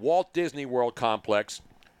at the Walt Disney World Complex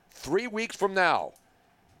 3 weeks from now.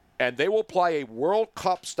 And they will play a World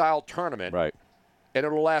Cup-style tournament. Right. And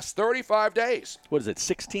it'll last 35 days. What is it,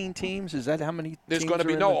 16 teams? Is that how many There's teams going to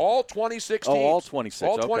be, are in all 26 teams. Oh, all 26.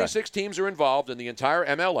 All 26 teams are involved in the entire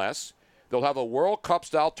MLS. They'll have a World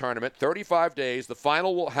Cup-style tournament, 35 days. The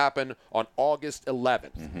final will happen on August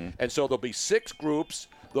 11th. And so there'll be 6 groups.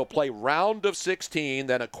 They'll play round of 16,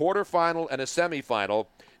 then a quarterfinal and a semifinal,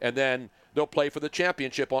 and then they'll play for the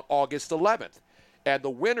championship on August 11th. And the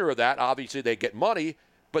winner of that, obviously, they get money,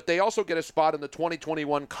 but they also get a spot in the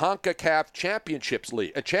 2021 CONCACAF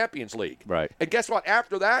Champions League. Right. And guess what?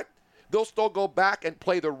 After that, they'll still go back and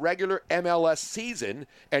play the regular MLS season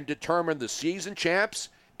and determine the season champs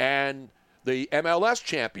and the MLS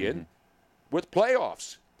champion with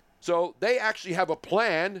playoffs. So they actually have a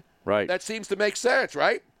plan that seems to make sense,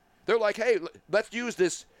 right? They're like, hey, let's use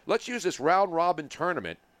this round robin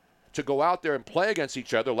tournament to go out there and play against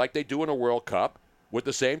each other like they do in a World Cup with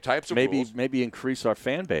the same types of rules. Maybe increase our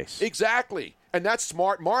fan base. Exactly. And that's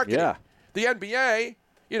smart marketing. Yeah. The NBA,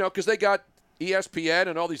 because they got ESPN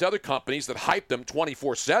and all these other companies that hype them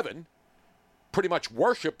 24/7, pretty much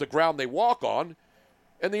worship the ground they walk on,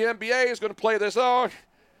 and the NBA is going to play this. And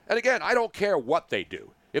again, I don't care what they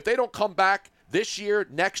do. If they don't come back this year,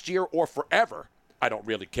 next year, or forever, I don't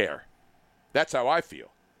really care. That's how I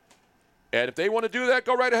feel. And if they want to do that,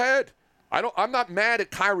 go right ahead. I'm not mad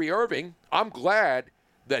at Kyrie Irving. I'm glad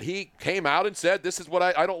that he came out and said, this is what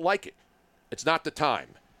I don't like it. It's not the time.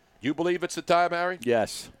 You believe it's the time, Harry?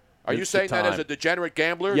 Yes. Are you saying that as a degenerate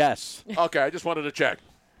gambler? Yes. Okay, I just wanted to check.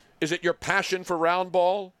 Is it your passion for round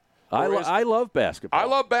ball? I love basketball. I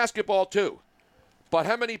love basketball, too. But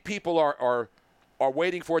how many people are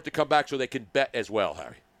waiting for it to come back so they can bet as well,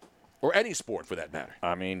 Harry? Or any sport for that matter.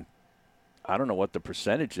 I mean, I don't know what the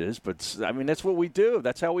percentage is, but, I mean, that's what we do.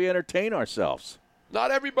 That's how we entertain ourselves. Not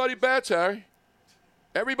everybody bets, Harry.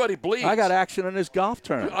 Everybody bleeds. I got action in this golf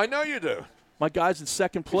tournament. I know you do. My guy's in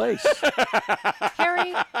second place.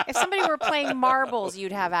 Harry, if somebody were playing marbles,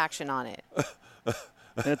 you'd have action on it.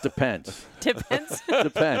 It depends. Depends?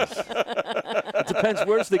 Depends. It depends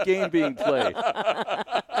where's the game being played.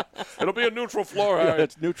 It'll be a neutral floor, Harry. Yeah,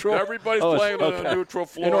 it's neutral? Everybody's Oh, playing on okay. a neutral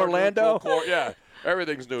floor. In Orlando? neutral court. Yeah,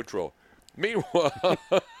 everything's neutral. Meanwhile,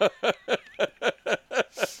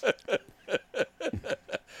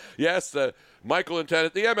 yes, Michael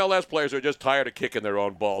intended. The MLS players are just tired of kicking their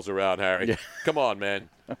own balls around, Harry. Yeah. Come on, man.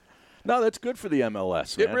 No, that's good for the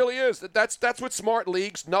MLS, man. It really is. That's what smart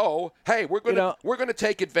leagues know. Hey, we're gonna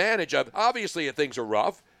take advantage of. Obviously, things are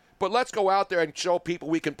rough, but let's go out there and show people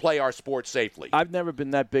we can play our sport safely. I've never been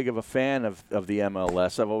that big of a fan of the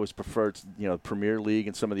MLS. I've always preferred, Premier League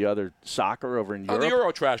and some of the other soccer over in Europe. The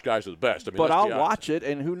Euro trash guys are the best. I mean, but let's be I'll honest. watch it,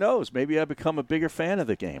 and who knows? Maybe I become a bigger fan of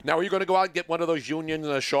the game. Now, are you going to go out and get one of those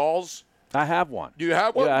Union shawls? I have one. Do you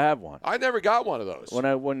have one? Yeah, I have one. I never got one of those. When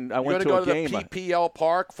I went to a game, go to the PPL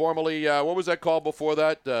Park, formerly what was that called before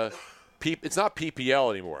that? It's not PPL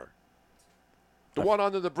anymore. The one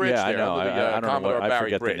under the bridge yeah, there, I know. under the I don't Commodore know. I Barry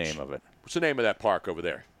forget Bridge. the name of it. What's the name of that park over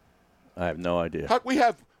there? I have no idea. Huck, we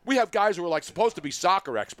have guys who are like supposed to be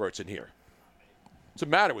soccer experts in here. What's the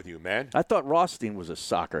matter with you, man? I thought Rothstein was a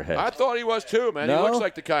soccer head. I thought he was too, man. No? He looks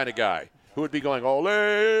like the kind of guy who would be going, ole,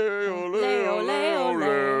 ole, ole,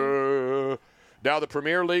 ole. Now the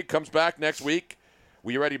Premier League comes back next week.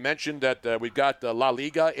 We already mentioned that we've got La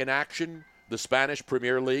Liga in action, the Spanish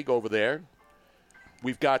Premier League over there.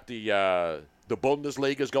 We've got the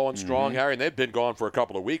Bundesliga is going strong, Harry, and they've been gone for a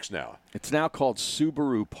couple of weeks now. It's now called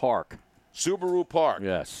Subaru Park. Subaru Park.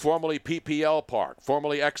 Yes. Formerly PPL Park.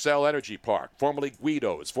 Formerly XL Energy Park. Formerly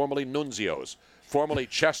Guido's. Formerly Nunzio's. Formerly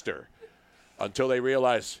Chester. Until they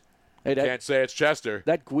realize can't say it's Chester.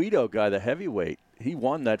 That Guido guy, the heavyweight, he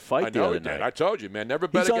won that fight the other night. I told you, man. Never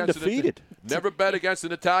bet He's against undefeated. Never bet against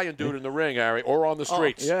an Italian dude in the ring, Harry, or on the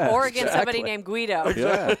streets. Or against somebody named Guido.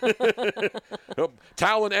 Yeah.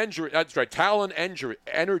 Talon Energy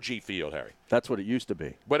Field, Harry. That's what it used to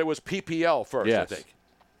be. But it was PPL first, Yes. I think.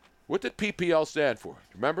 What did PPL stand for?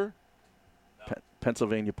 Remember?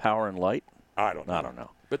 Pennsylvania Power and Light? I don't know. I don't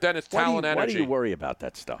know. But then it's Talon Energy. Why do you worry about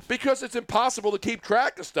that stuff? Because it's impossible to keep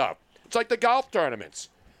track of stuff. It's like the golf tournaments.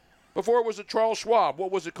 Before it was a Charles Schwab.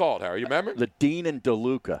 What was it called, Harry? You remember? The Dean and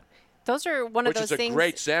DeLuca. Those are one of Which those is a things.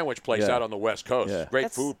 great sandwich place Yeah. out on the West Coast. Yeah. Great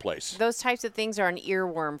That's- food place. Those types of things are an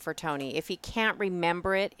earworm for Tony. If he can't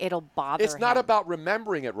remember it, it'll bother him. It's not about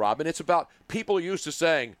remembering it, Robin. It's about people used to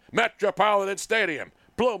saying Metropolitan Stadium,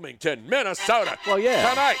 Bloomington, Minnesota. Well, yeah.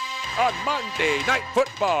 Tonight on Monday Night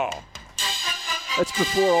Football. That's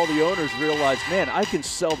before all the owners realized, man, I can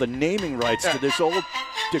sell the naming rights to this old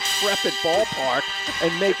decrepit ballpark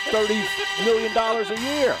and make $30 million a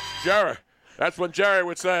year. Jerry. That's when Jerry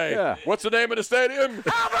would say, Yeah. what's the name of the stadium?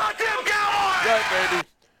 How about them Cowboys? Right, baby.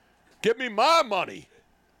 Give me my money.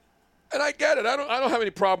 And I get it. I don't have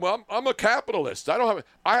any problem. I'm a capitalist. I don't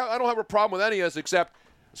have a problem with any of this except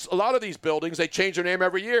a lot of these buildings, they change their name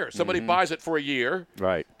every year. Somebody buys it for a year.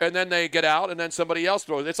 Right. And then they get out, and then somebody else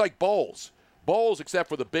throws it. It's like bowls. Bowls, except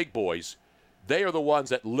for the big boys, they are the ones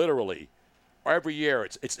that literally, every year,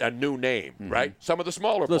 it's a new name, right? Some of the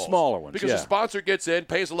smaller The bowls. smaller ones, Because yeah. the sponsor gets in,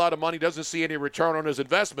 pays a lot of money, doesn't see any return on his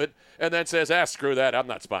investment, and then says, screw that, I'm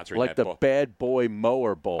not sponsoring Like that the bowl. Bad Boy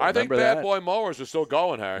Mower Bowl. I think Remember Bad that? Boy mowers are still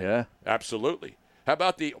going, Harry. Yeah. Absolutely. How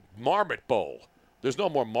about the Marmot Bowl? There's no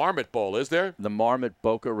more Marmot Bowl, is there? The Marmot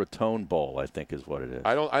Boca Raton Bowl, I think, is what it is.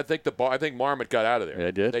 I think Marmot got out of there.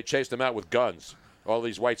 They did? They chased him out with guns. All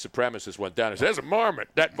these white supremacists went down and said, there's a marmot.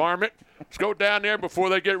 That varmint. Let's go down there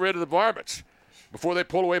before they get rid of the varmints. Before they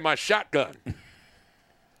pull away my shotgun.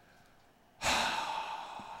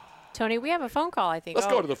 Tony, we have a phone call, I think. Let's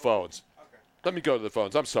go to the phones. Okay. Let me go to the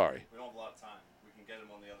phones. I'm sorry. We don't have a lot of time. We can get them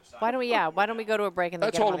on the other side. Why don't we go to a break and then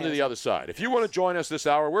Let's get hold him them on to the other side. If you want to join us this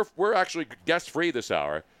hour, we're actually guest-free this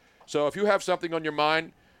hour. So if you have something on your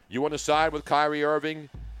mind, you want to side with Kyrie Irving,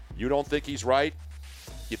 you don't think he's right,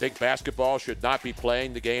 you think basketball should not be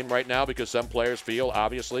playing the game right now because some players feel,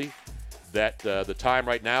 obviously, that the time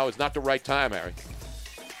right now is not the right time, Harry.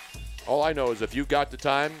 All I know is if you got the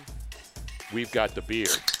time, we've got the beer.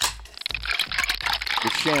 The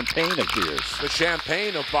champagne of beers. The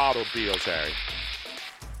champagne of bottled beers, Harry.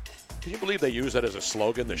 Can you believe they use that as a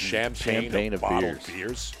slogan, the champagne of bottled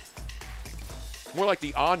beers? More like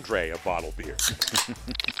the Andre of bottled beer.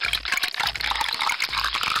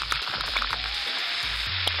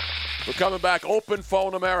 We're coming back. Open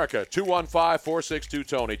Phone America,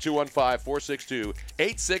 215-462-TONY,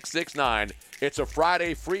 215-462-8669. It's a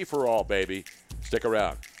Friday free-for-all, baby. Stick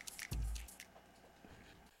around.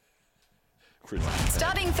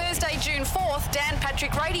 Starting Thursday, June 4th, Dan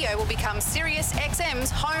Patrick Radio will become Sirius XM's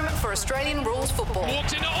home for Australian rules football.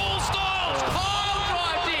 Walks into All Styles. Home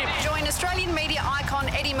drive deep. Join Australian media icon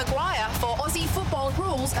Eddie Maguire for Aussie Football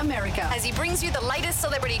Rules America as he brings you the latest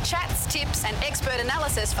celebrity chats, tips, and expert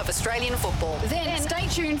analysis of Australian football. Then stay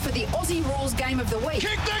tuned for the Aussie Rules Game of the Week.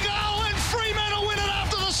 Kick the goal and Fremantle win it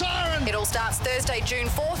after the siren. It all starts Thursday, June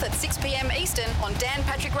 4th at 6 p.m. Eastern on Dan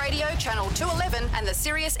Patrick Radio, Channel 211 and the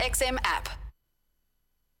Sirius XM app.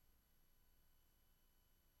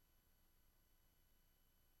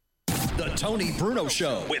 The Tony Bruno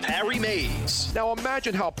Show with Harry Mays. Now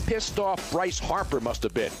imagine how pissed off Bryce Harper must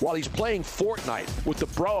have been while he's playing Fortnite with the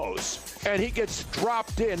bros. And he gets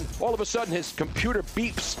dropped in. All of a sudden, his computer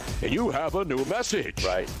beeps, and you have a new message.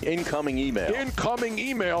 Right. Incoming email. Incoming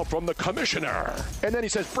email from the commissioner. And then he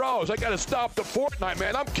says, bros, I got to stop the Fortnite,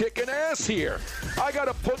 man. I'm kicking ass here. I got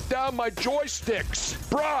to put down my joysticks.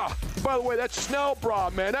 Brah. By the way, that's Snell Bra,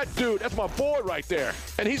 man. That dude, that's my boy right there.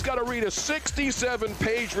 And he's got to read a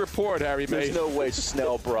 67-page report, Harry Mays. There's no way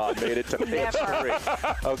Snell Bra made it to page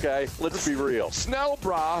 3. Okay? Let's be real. Snell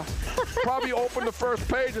Bra probably opened the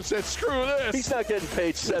first page and said, screw this. He's not getting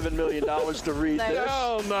paid $7 million to read this.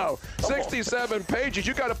 Hell no. 67 pages.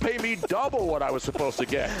 You got to pay me double what I was supposed to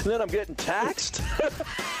get. And then I'm getting taxed?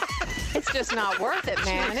 It's just not worth it,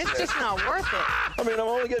 man. It's just not worth it. I mean, I'm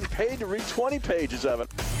only getting paid to read 20 pages of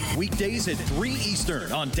it. Weekdays at 3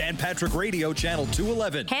 Eastern on Dan Patrick Radio, Channel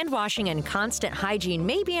 211. Hand washing and constant hygiene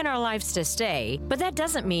may be in our lives to stay, but that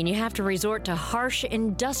doesn't mean you have to resort to harsh,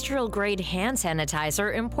 industrial-grade hand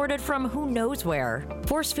sanitizer imported from who knows where.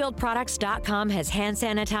 ForcefieldProducts.com has hand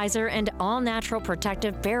sanitizer and all-natural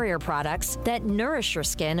protective barrier products that nourish your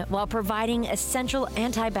skin while providing essential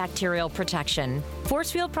antibacterial protection.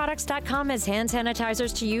 ForcefieldProducts.com has hand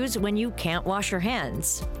sanitizers to use when you can't wash your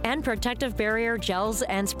hands, and protective barrier gels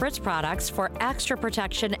and spritz products for extra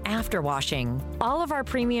protection after washing. All of our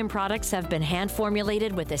premium products have been hand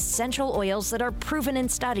formulated with essential oils that are proven in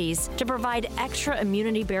studies to provide extra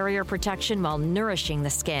immunity barrier protection while nourishing the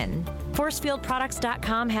skin.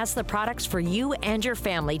 ForcefieldProducts.com has the products for you and your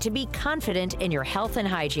family to be confident in your health and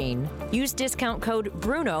hygiene. Use discount code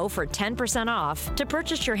BRUNO for 10% off to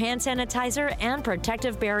purchase your hand sanitizer and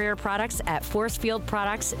protective barrier products at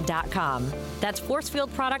ForcefieldProducts.com. That's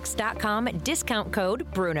ForcefieldProducts.com, discount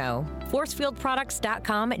code BRUNO.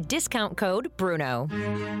 ForcefieldProducts.com, discount code BRUNO.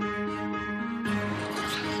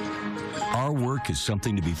 Our work is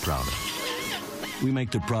something to be proud of. We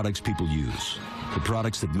make the products people use, the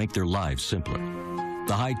products that make their lives simpler,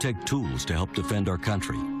 the high-tech tools to help defend our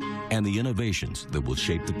country, and the innovations that will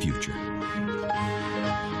shape the future.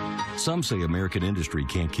 Some say American industry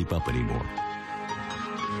can't keep up anymore.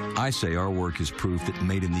 I say our work is proof that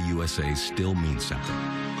made in the USA still means something.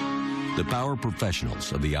 The power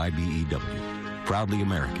professionals of the IBEW. Proudly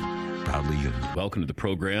American, proudly union. Welcome to the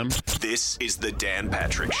program. This is the Dan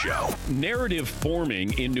Patrick Show. Narrative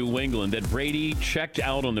forming in New England that Brady checked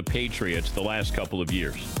out on the Patriots the last couple of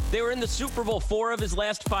years. They were in the Super Bowl 4 of his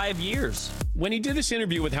last 5 years. When he did this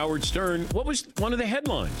interview with Howard Stern, what was one of the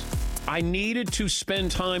headlines? I needed to spend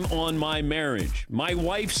time on my marriage. My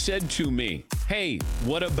wife said to me, hey,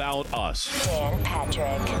 what about us? Dan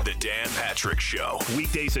Patrick. The Dan Patrick Show.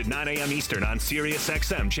 Weekdays at 9 a.m. Eastern on Sirius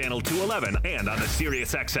XM Channel 211 and on the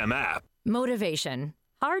Sirius XM app. Motivation.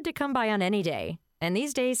 Hard to come by on any day. And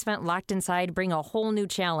these days spent locked inside bring a whole new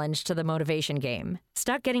challenge to the motivation game.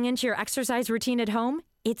 Stuck getting into your exercise routine at home?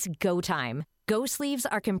 It's go time. Go Sleeves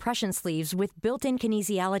are compression sleeves with built-in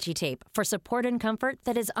kinesiology tape for support and comfort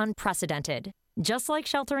that is unprecedented. Just like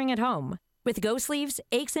sheltering at home. With Go Sleeves,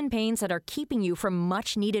 aches and pains that are keeping you from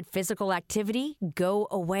much-needed physical activity go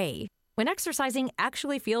away. When exercising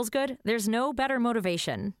actually feels good, there's no better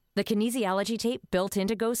motivation. The kinesiology tape built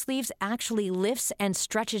into Go Sleeves actually lifts and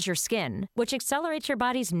stretches your skin, which accelerates your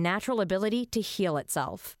body's natural ability to heal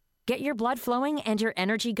itself. Get your blood flowing and your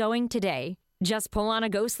energy going today. Just pull on a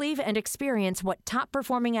Go Sleeve and experience what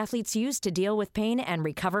top-performing athletes use to deal with pain and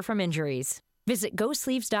recover from injuries. Visit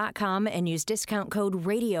GoSleeves.com and use discount code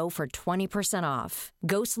RADIO for 20% off.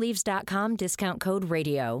 GoSleeves.com, discount code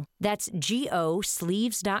RADIO. That's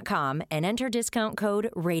GoSleeves.com and enter discount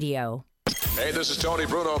code RADIO. Hey, this is Tony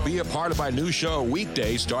Bruno. Be a part of my new show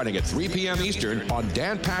weekdays starting at 3 p.m. Eastern on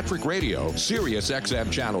Dan Patrick Radio, Sirius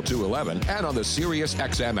XM Channel 211, and on the Sirius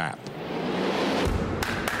XM app.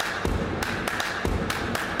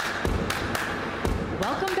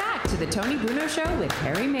 Welcome back to the Tony Bruno Show with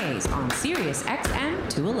Harry Mays on Sirius XM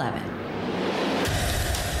 211.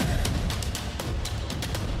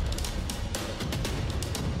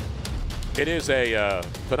 It is a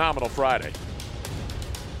phenomenal Friday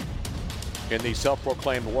in the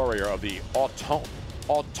self-proclaimed warrior of the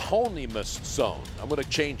autonomous zone. I'm going to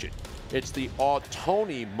change it. It's the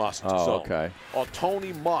autonomous zone. Okay.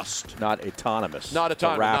 Autonomous. Not autonomous. Not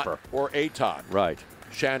autonomous. Rapper. Or Aton. Right.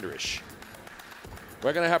 Chandrish.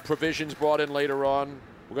 We're going to have provisions brought in later on.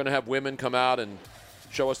 We're going to have women come out and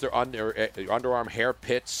show us their underarm hair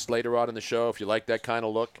pits later on in the show, if you like that kind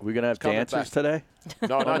of look. We're going to have dancers today?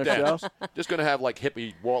 No, not dancers. Just going to have like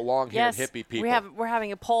hippie, long-haired hippie people. We're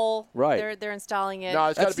having a poll. Right. They're installing it. No,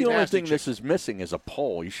 it's That's gotta be the only nasty thing this is missing is a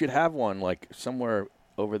pole. You should have one like somewhere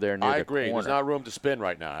over there near I the agree. corner. There's not room to spin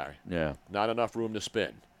right now, Harry. Yeah. Not enough room to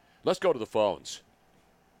spin. Let's go to the phones.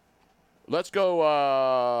 Let's go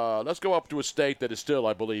up to a state that is still,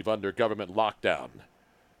 I believe, under government lockdown.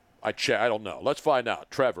 I don't know. Let's find out.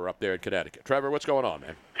 Trevor up there in Connecticut. Trevor, what's going on,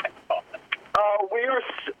 man?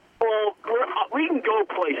 We can go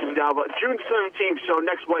places now, but June 17th, so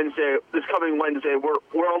next Wednesday, this coming Wednesday, we're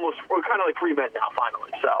kind of like free men now,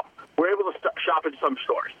 finally. So we're able to shop in some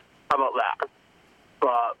stores. How about that?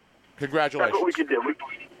 But congratulations. That's what we can do. We're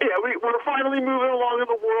finally moving along in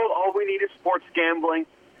the world. All we need is sports gambling.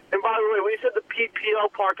 And by the way, when you said the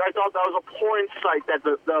PPL Park, I thought that was a porn site that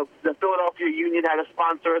the Philadelphia Union had a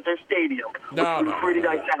sponsor at their stadium. No. Pretty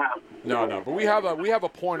nice to have. No. But we have a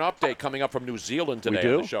porn update coming up from New Zealand today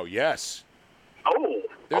on the show. Yes. I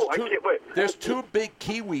can't wait. There's two big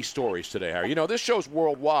Kiwi stories today, Harry. You know, this show's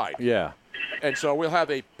worldwide. Yeah. And so we'll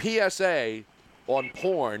have a PSA on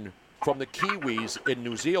porn from the Kiwis in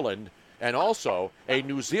New Zealand, and also a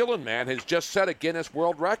New Zealand man has just set a Guinness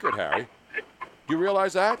World Record, Harry. Do you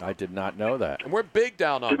realize that? I did not know that. And we're big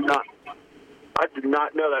down on that. I did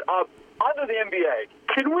not know that. Under the NBA,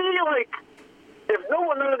 can we, if none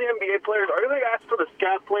of the NBA players, are they asked for the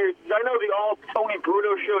scout players? I know the all Tony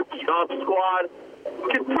Bruno Show squad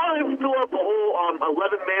can probably fill up a whole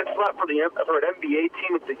 11-man slot for an NBA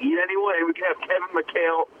team to eat anyway. We can have Kevin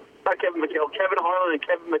Harlan and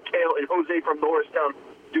Kevin McHale and Jose from Norristown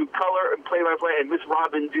do color and play-by-play, and Miss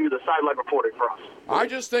Robin do the sideline reporting for us. I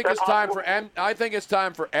just think it's time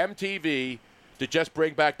for MTV to just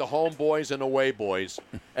bring back the homeboys and away boys,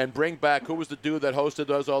 and bring back, who was the dude that hosted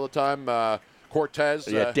us all the time? Cortez.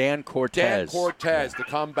 Dan Cortez. Dan Cortez to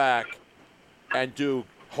come back and do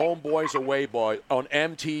homeboys away boys on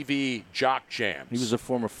MTV Jock Jams. He was a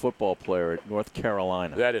former football player at North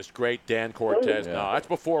Carolina. That is great, Dan Cortez. Yeah. No, that's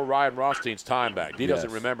before Ryan Rothstein's time back. He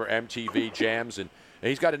doesn't remember MTV Jams, and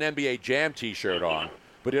he's got an NBA Jam T-shirt on,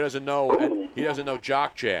 but he doesn't know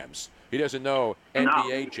Jock Jams. He doesn't know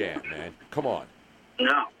NBA Jam, man. Come on.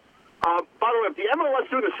 No. By the way, if the MLS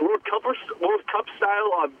doing this World Cup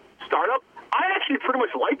style startup, I actually pretty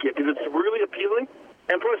much like it because it's really appealing.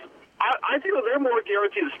 And plus, I think that they're more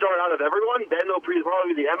guaranteed to start out of everyone. Then they'll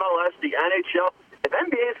probably the MLS, the NHL. If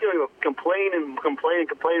NBA is going to complain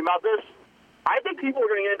about this, I think people are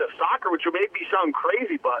going to get into soccer, which will make me sound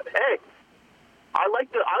crazy, but hey, I like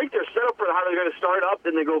their setup for how they're going to start up,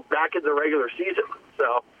 then they go back into the regular season.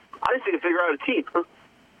 So I just need to figure out a team.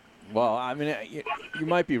 Well, I mean, you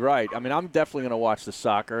might be right. I mean, I'm definitely going to watch the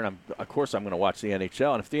soccer, and of course I'm going to watch the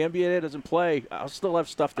NHL. And if the NBA doesn't play, I'll still have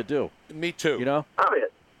stuff to do. Me too. You know? Oh, yeah.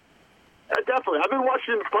 Definitely. I've been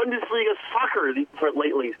watching Bundesliga soccer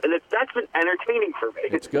lately, and that's been entertaining for me.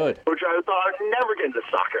 It's good. Which I thought I'd never get into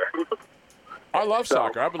soccer. I love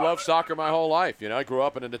soccer. I've loved soccer my whole life. You know, I grew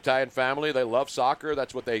up in an Italian family. They love soccer.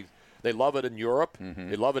 That's what they love it in Europe. Mm-hmm.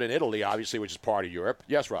 They love it in Italy, obviously, which is part of Europe.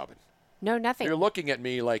 Yes, Robin? No, nothing. You're looking at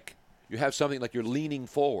me like you have something, like you're leaning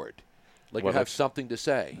forward, like you have something to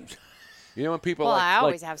say. You know when people I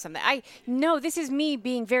always have something. This is me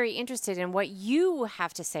being very interested in what you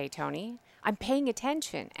have to say, Tony. I'm paying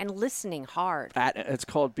attention and listening hard. It's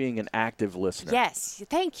called being an active listener. Yes.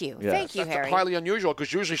 Thank you. Yes. Thank you, That's Harry. highly unusual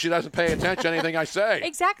because usually she doesn't pay attention to anything I say.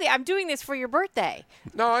 Exactly. I'm doing this for your birthday.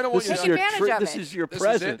 No, I don't want you to take advantage of it. This is your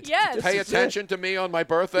present. Yes. Pay attention to me on my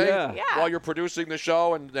birthday Yeah. while you're producing the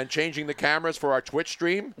show and changing the cameras for our Twitch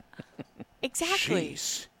stream. Exactly.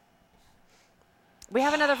 Jeez. We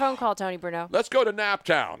have another phone call, Tony Bruno. Let's go to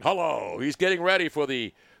Naptown. Hello. He's getting ready for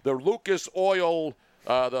the Lucas Oil,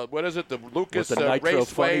 the Lucas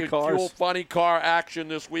Raceway Fuel Funny Car action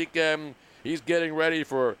this weekend. He's getting ready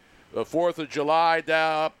for the 4th of July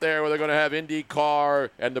down up there where they're going to have IndyCar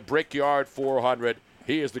and the Brickyard 400.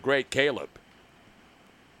 He is the great Caleb.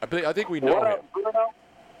 I think we know him. Bruno?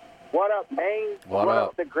 What up, Maine? What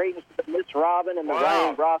up? The greatness of Miss Robin and the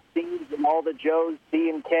Ryan Rothsteins and all the Joes, C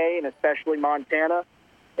and K, and especially Montana.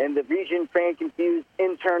 and the Region Fan Confused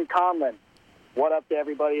intern Conlon. What up to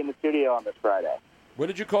everybody in the studio on this Friday? What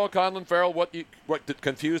did you call Conlon Farrell? What did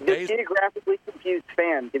confused The days? geographically confused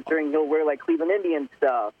fan, considering he'll wear like Cleveland Indians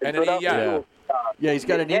stuff. And then Eagles stuff. Yeah, he's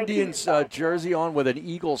got an Yankees Indians stuff. jersey on with an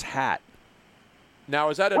Eagles hat. Now,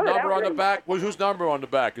 is that a What an number on the outrage. back? Well, whose number on the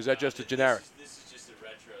back? Is that just a generic? This is just a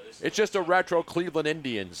retro. It's just a retro Cleveland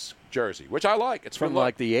Indians jersey, which I like. It's From look.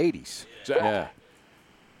 like the 80s. Exactly. Yeah.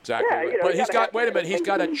 Exactly. Yeah, you know, But you he's gotta got. have Wait a minute. He's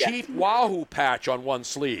got a something. Chief Wahoo patch on one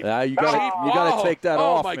sleeve. You Chief gotta Wahoo. take that oh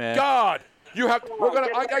off, my man. God! You have. We're gonna.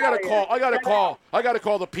 I gotta call. I gotta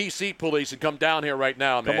call the PC police and come down here right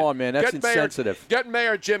now, man. Come on, man. That's Get insensitive. Get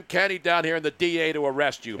Mayor Jim Kenney down here and the DA to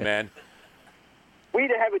arrest you, man. We need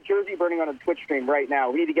to have a jersey burning on a Twitch stream right now.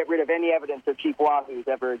 We need to get rid of any evidence of Chief Wahoo's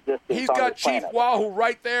ever existed. He's on got this Chief planet. Wahoo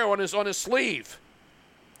right there on his sleeve.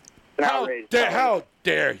 It's an How outrage.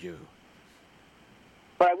 dare you?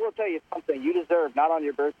 But I will tell you something. You deserve, not on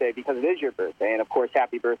your birthday, because it is your birthday, and of course,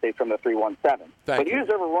 happy birthday from the 317. Thank but you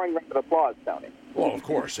deserve a roaring round of applause, Tony. Well, of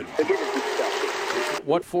course. So give it to yourself.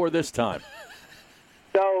 What for this time?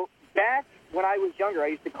 So back when I was younger, I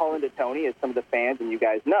used to call into Tony, as some of the fans and you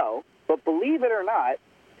guys know. But believe it or not,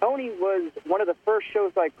 Tony was one of the first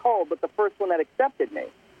shows I called, but the first one that accepted me.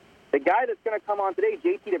 The guy that's going to come on today,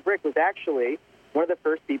 JT the Brick, was actually one of the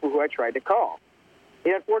first people who I tried to call.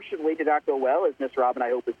 It unfortunately did not go well, as Miss Robin, I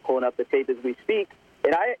hope, is pulling up the tape as we speak.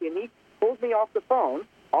 And he pulled me off the phone,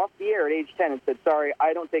 off the air at age 10, and said, "Sorry,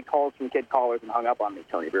 I don't take calls from kid callers," and hung up on me,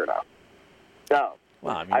 Tony Bruno. So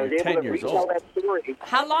Well, I mean, I was you're able 10 to years retell old. that story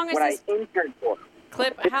How long is when this I interned for him.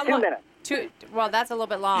 clip? It's How 2 long? minutes. Well, that's a little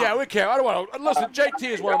bit long. Yeah, we can't. I don't want to. Listen,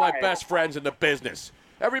 JT is one of my best friends in the business.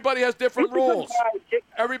 Everybody has different rules.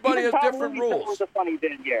 Everybody has different rules. It's a funny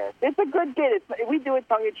bit here. It's a good bit. We do it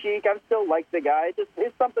tongue in cheek. I still like the guy.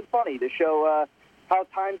 It's something funny to show how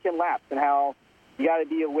time can lapse and how you got to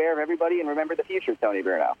be aware of everybody and remember the future, Tony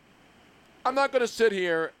Bruno. I'm not going to sit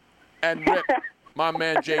here and rip my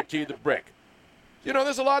man JT the Brick. You know,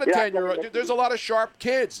 there's a lot of there's a lot of sharp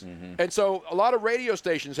kids, and so a lot of radio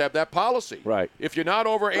stations have that policy. Right. If you're not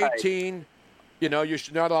over 18, you know, you're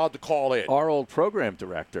not allowed to call in. Our old program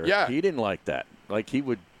director, Yeah. he didn't like that. Like he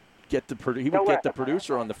would get the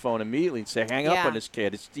producer on the phone immediately and say, "Hang up Yeah. on this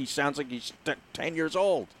kid. He sounds like he's 10 years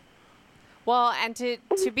old." Well, and to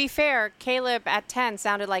be fair, Caleb at 10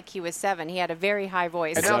 sounded like he was 7. He had a very high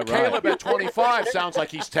voice. And now Caleb at 25 sounds like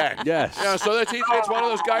he's 10. Yes. Yeah, so it's one of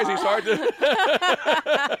those guys he's hard to.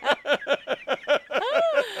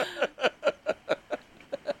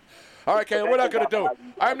 All right, Caleb, we're not going to do it.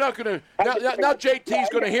 I'm not going to. Now JT's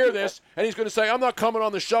going to hear this, and he's going to say, I'm not coming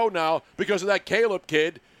on the show now because of that Caleb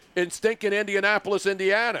kid in stinking Indianapolis,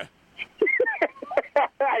 Indiana.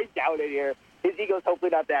 I doubt it here. His ego's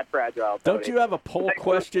hopefully not that fragile. Don't you have a poll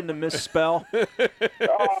question to misspell?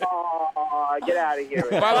 Oh, get out of here.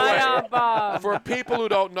 By the way, for people who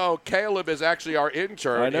don't know, Caleb is actually our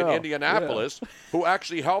intern in know. Indianapolis who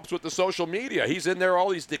actually helps with the social media. He's in there, all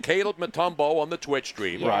these Caleb Mutombo on the Twitch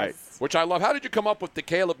stream. Right. Which I love. How did you come up with the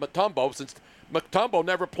Caleb Mutombo since Mutombo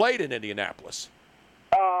never played in Indianapolis?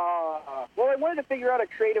 Well, I wanted to figure out a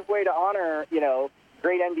creative way to honor,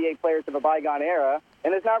 great NBA players of a bygone era,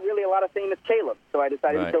 and there's not really a lot of famous Caleb, so I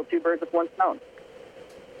decided to Right. kill two birds with one stone.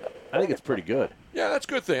 I think it's pretty good. Yeah, that's a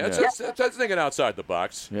good thing. Yeah. That's thinking outside the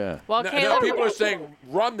box. Yeah. Well, Now Caleb, people are saying,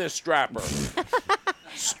 run this strapper.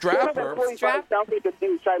 Strapper? 45 sounds like a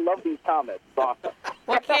douche. I love these comments. It's awesome.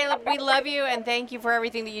 well, Caleb, we love you and thank you for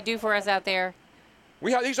everything that you do for us out there.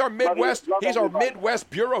 He's our Midwest. He's our Midwest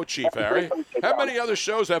bureau chief, Harry. How many other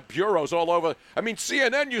shows have bureaus all over? I mean,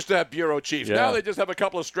 CNN used to have bureau chiefs. Yeah. Now they just have a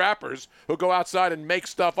couple of strappers who go outside and make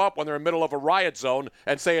stuff up when they're in the middle of a riot zone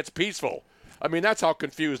and say it's peaceful. I mean, that's how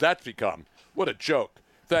confused that's become. What a joke.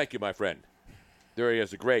 Thank you, my friend. There he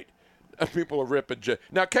is, a great. People are ripping.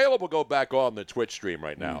 Now, Caleb will go back on the Twitch stream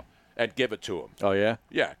right now and give it to him. Oh, yeah?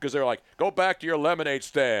 Yeah, because they're like, go back to your lemonade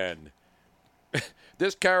stand.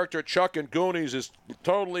 This character, Chuck in Goonies, is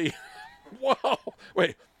totally... Wow.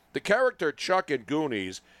 Wait, the character Chuck in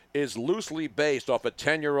Goonies is loosely based off a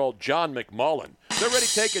 10-year-old John McMullen. They're already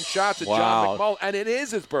taking shots at Wow. John McMullen, and it is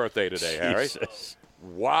his birthday today, Harry. Jesus.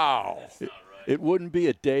 Wow. It wouldn't be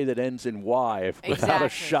a day that ends in Y if without Exactly. a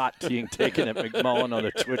shot being taken at McMullen on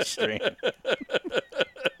the Twitch stream.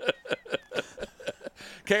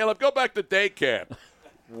 Caleb, go back to day camp.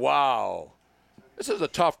 Wow. This is a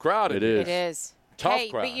tough crowd. It in here. is. It is. Tough hey,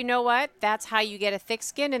 crowd. but you know what? That's how you get a thick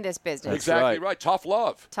skin in this business. Exactly right. Tough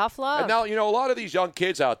love. Tough love. And now, a lot of these young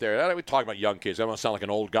kids out there, we're talking about young kids, I don't want to sound like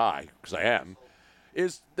an old guy, because I am,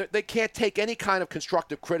 is that they can't take any kind of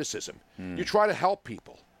constructive criticism. You try to help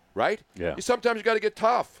people, right? Yeah. Sometimes you got to get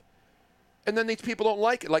tough. and then these people don't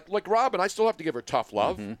like it. Like Robin, I still have to give her tough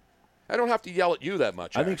love. Mm-hmm. I don't have to yell at you that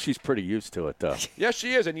much. I think she's pretty used to it, though. Yes,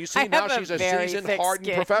 she is. And you see now she's a seasoned,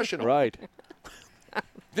 hardened professional. Right.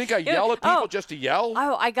 Think I yell at people just to yell?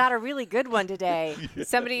 Oh, I got a really good one today.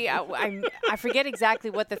 Somebody, I forget exactly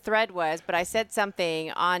what the thread was, but I said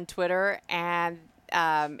something on Twitter, and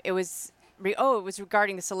it was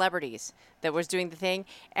regarding the celebrities that was doing the thing.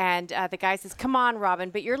 And the guy says, "Come on, Robin,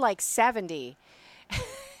 but you're like 70."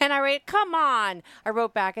 And I wrote, "Come on." I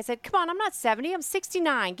wrote back. I said, "Come on, I'm not 70. I'm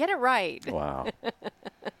 69. Get it right." Wow. You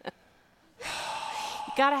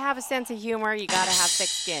got to have a sense of humor. You got to have thick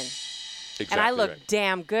skin. Exactly and I look right.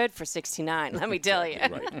 damn good for 69, let me tell you.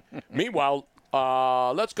 Right. Meanwhile,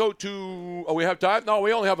 let's go to – we have time? No,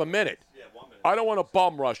 we only have a minute. Yeah, 1 minute. I don't want to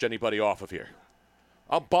bum rush anybody off of here.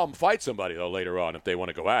 I'll bum fight somebody, though, later on if they want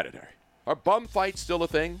to go at it. Are bum fights still a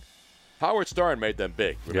thing? Howard Stern made them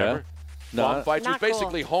big, remember? Yeah. Bum fights was Not cool.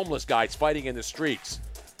 basically homeless guys fighting in the streets.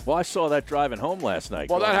 Well, I saw that driving home last night.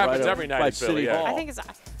 Well, that going happens right every over night by in Philly, City yeah. Hall. I think it's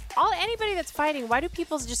anybody that's fighting, why do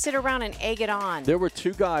people just sit around and egg it on? There were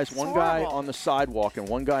two guys, It's one guy horrible. on the sidewalk and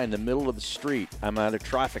one guy in the middle of the street. I'm at a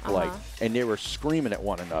traffic light, and they were screaming at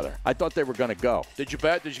one another. I thought they were going to go. Did you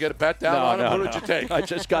bet? Did you get a bet down on them? What did you take? I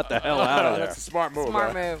just got the hell out of there. That's a smart move.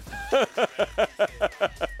 Smart huh? move.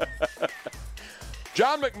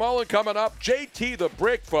 John McMullen coming up. JT the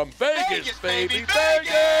Brick from Vegas, baby.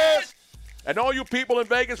 Vegas! And all you people in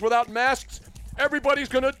Vegas without masks, everybody's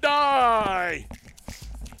going to die.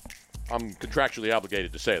 I'm contractually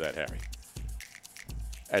obligated to say that, Harry,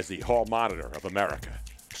 as the hall monitor of America.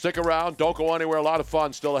 Stick around. Don't go anywhere. A lot of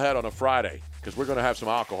fun still ahead on a Friday because we're going to have some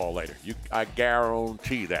alcohol later. I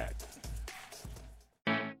guarantee that.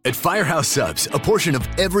 At Firehouse Subs, a portion of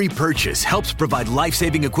every purchase helps provide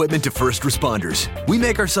life-saving equipment to first responders. We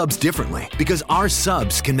make our subs differently because our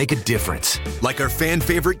subs can make a difference. Like our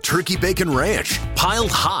fan-favorite Turkey Bacon Ranch, piled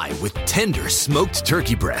high with tender smoked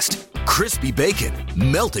turkey breast, crispy bacon,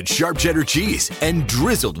 melted sharp cheddar cheese, and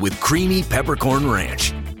drizzled with creamy peppercorn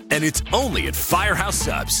ranch. And it's only at Firehouse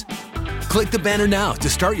Subs. Click the banner now to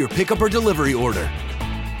start your pickup or delivery order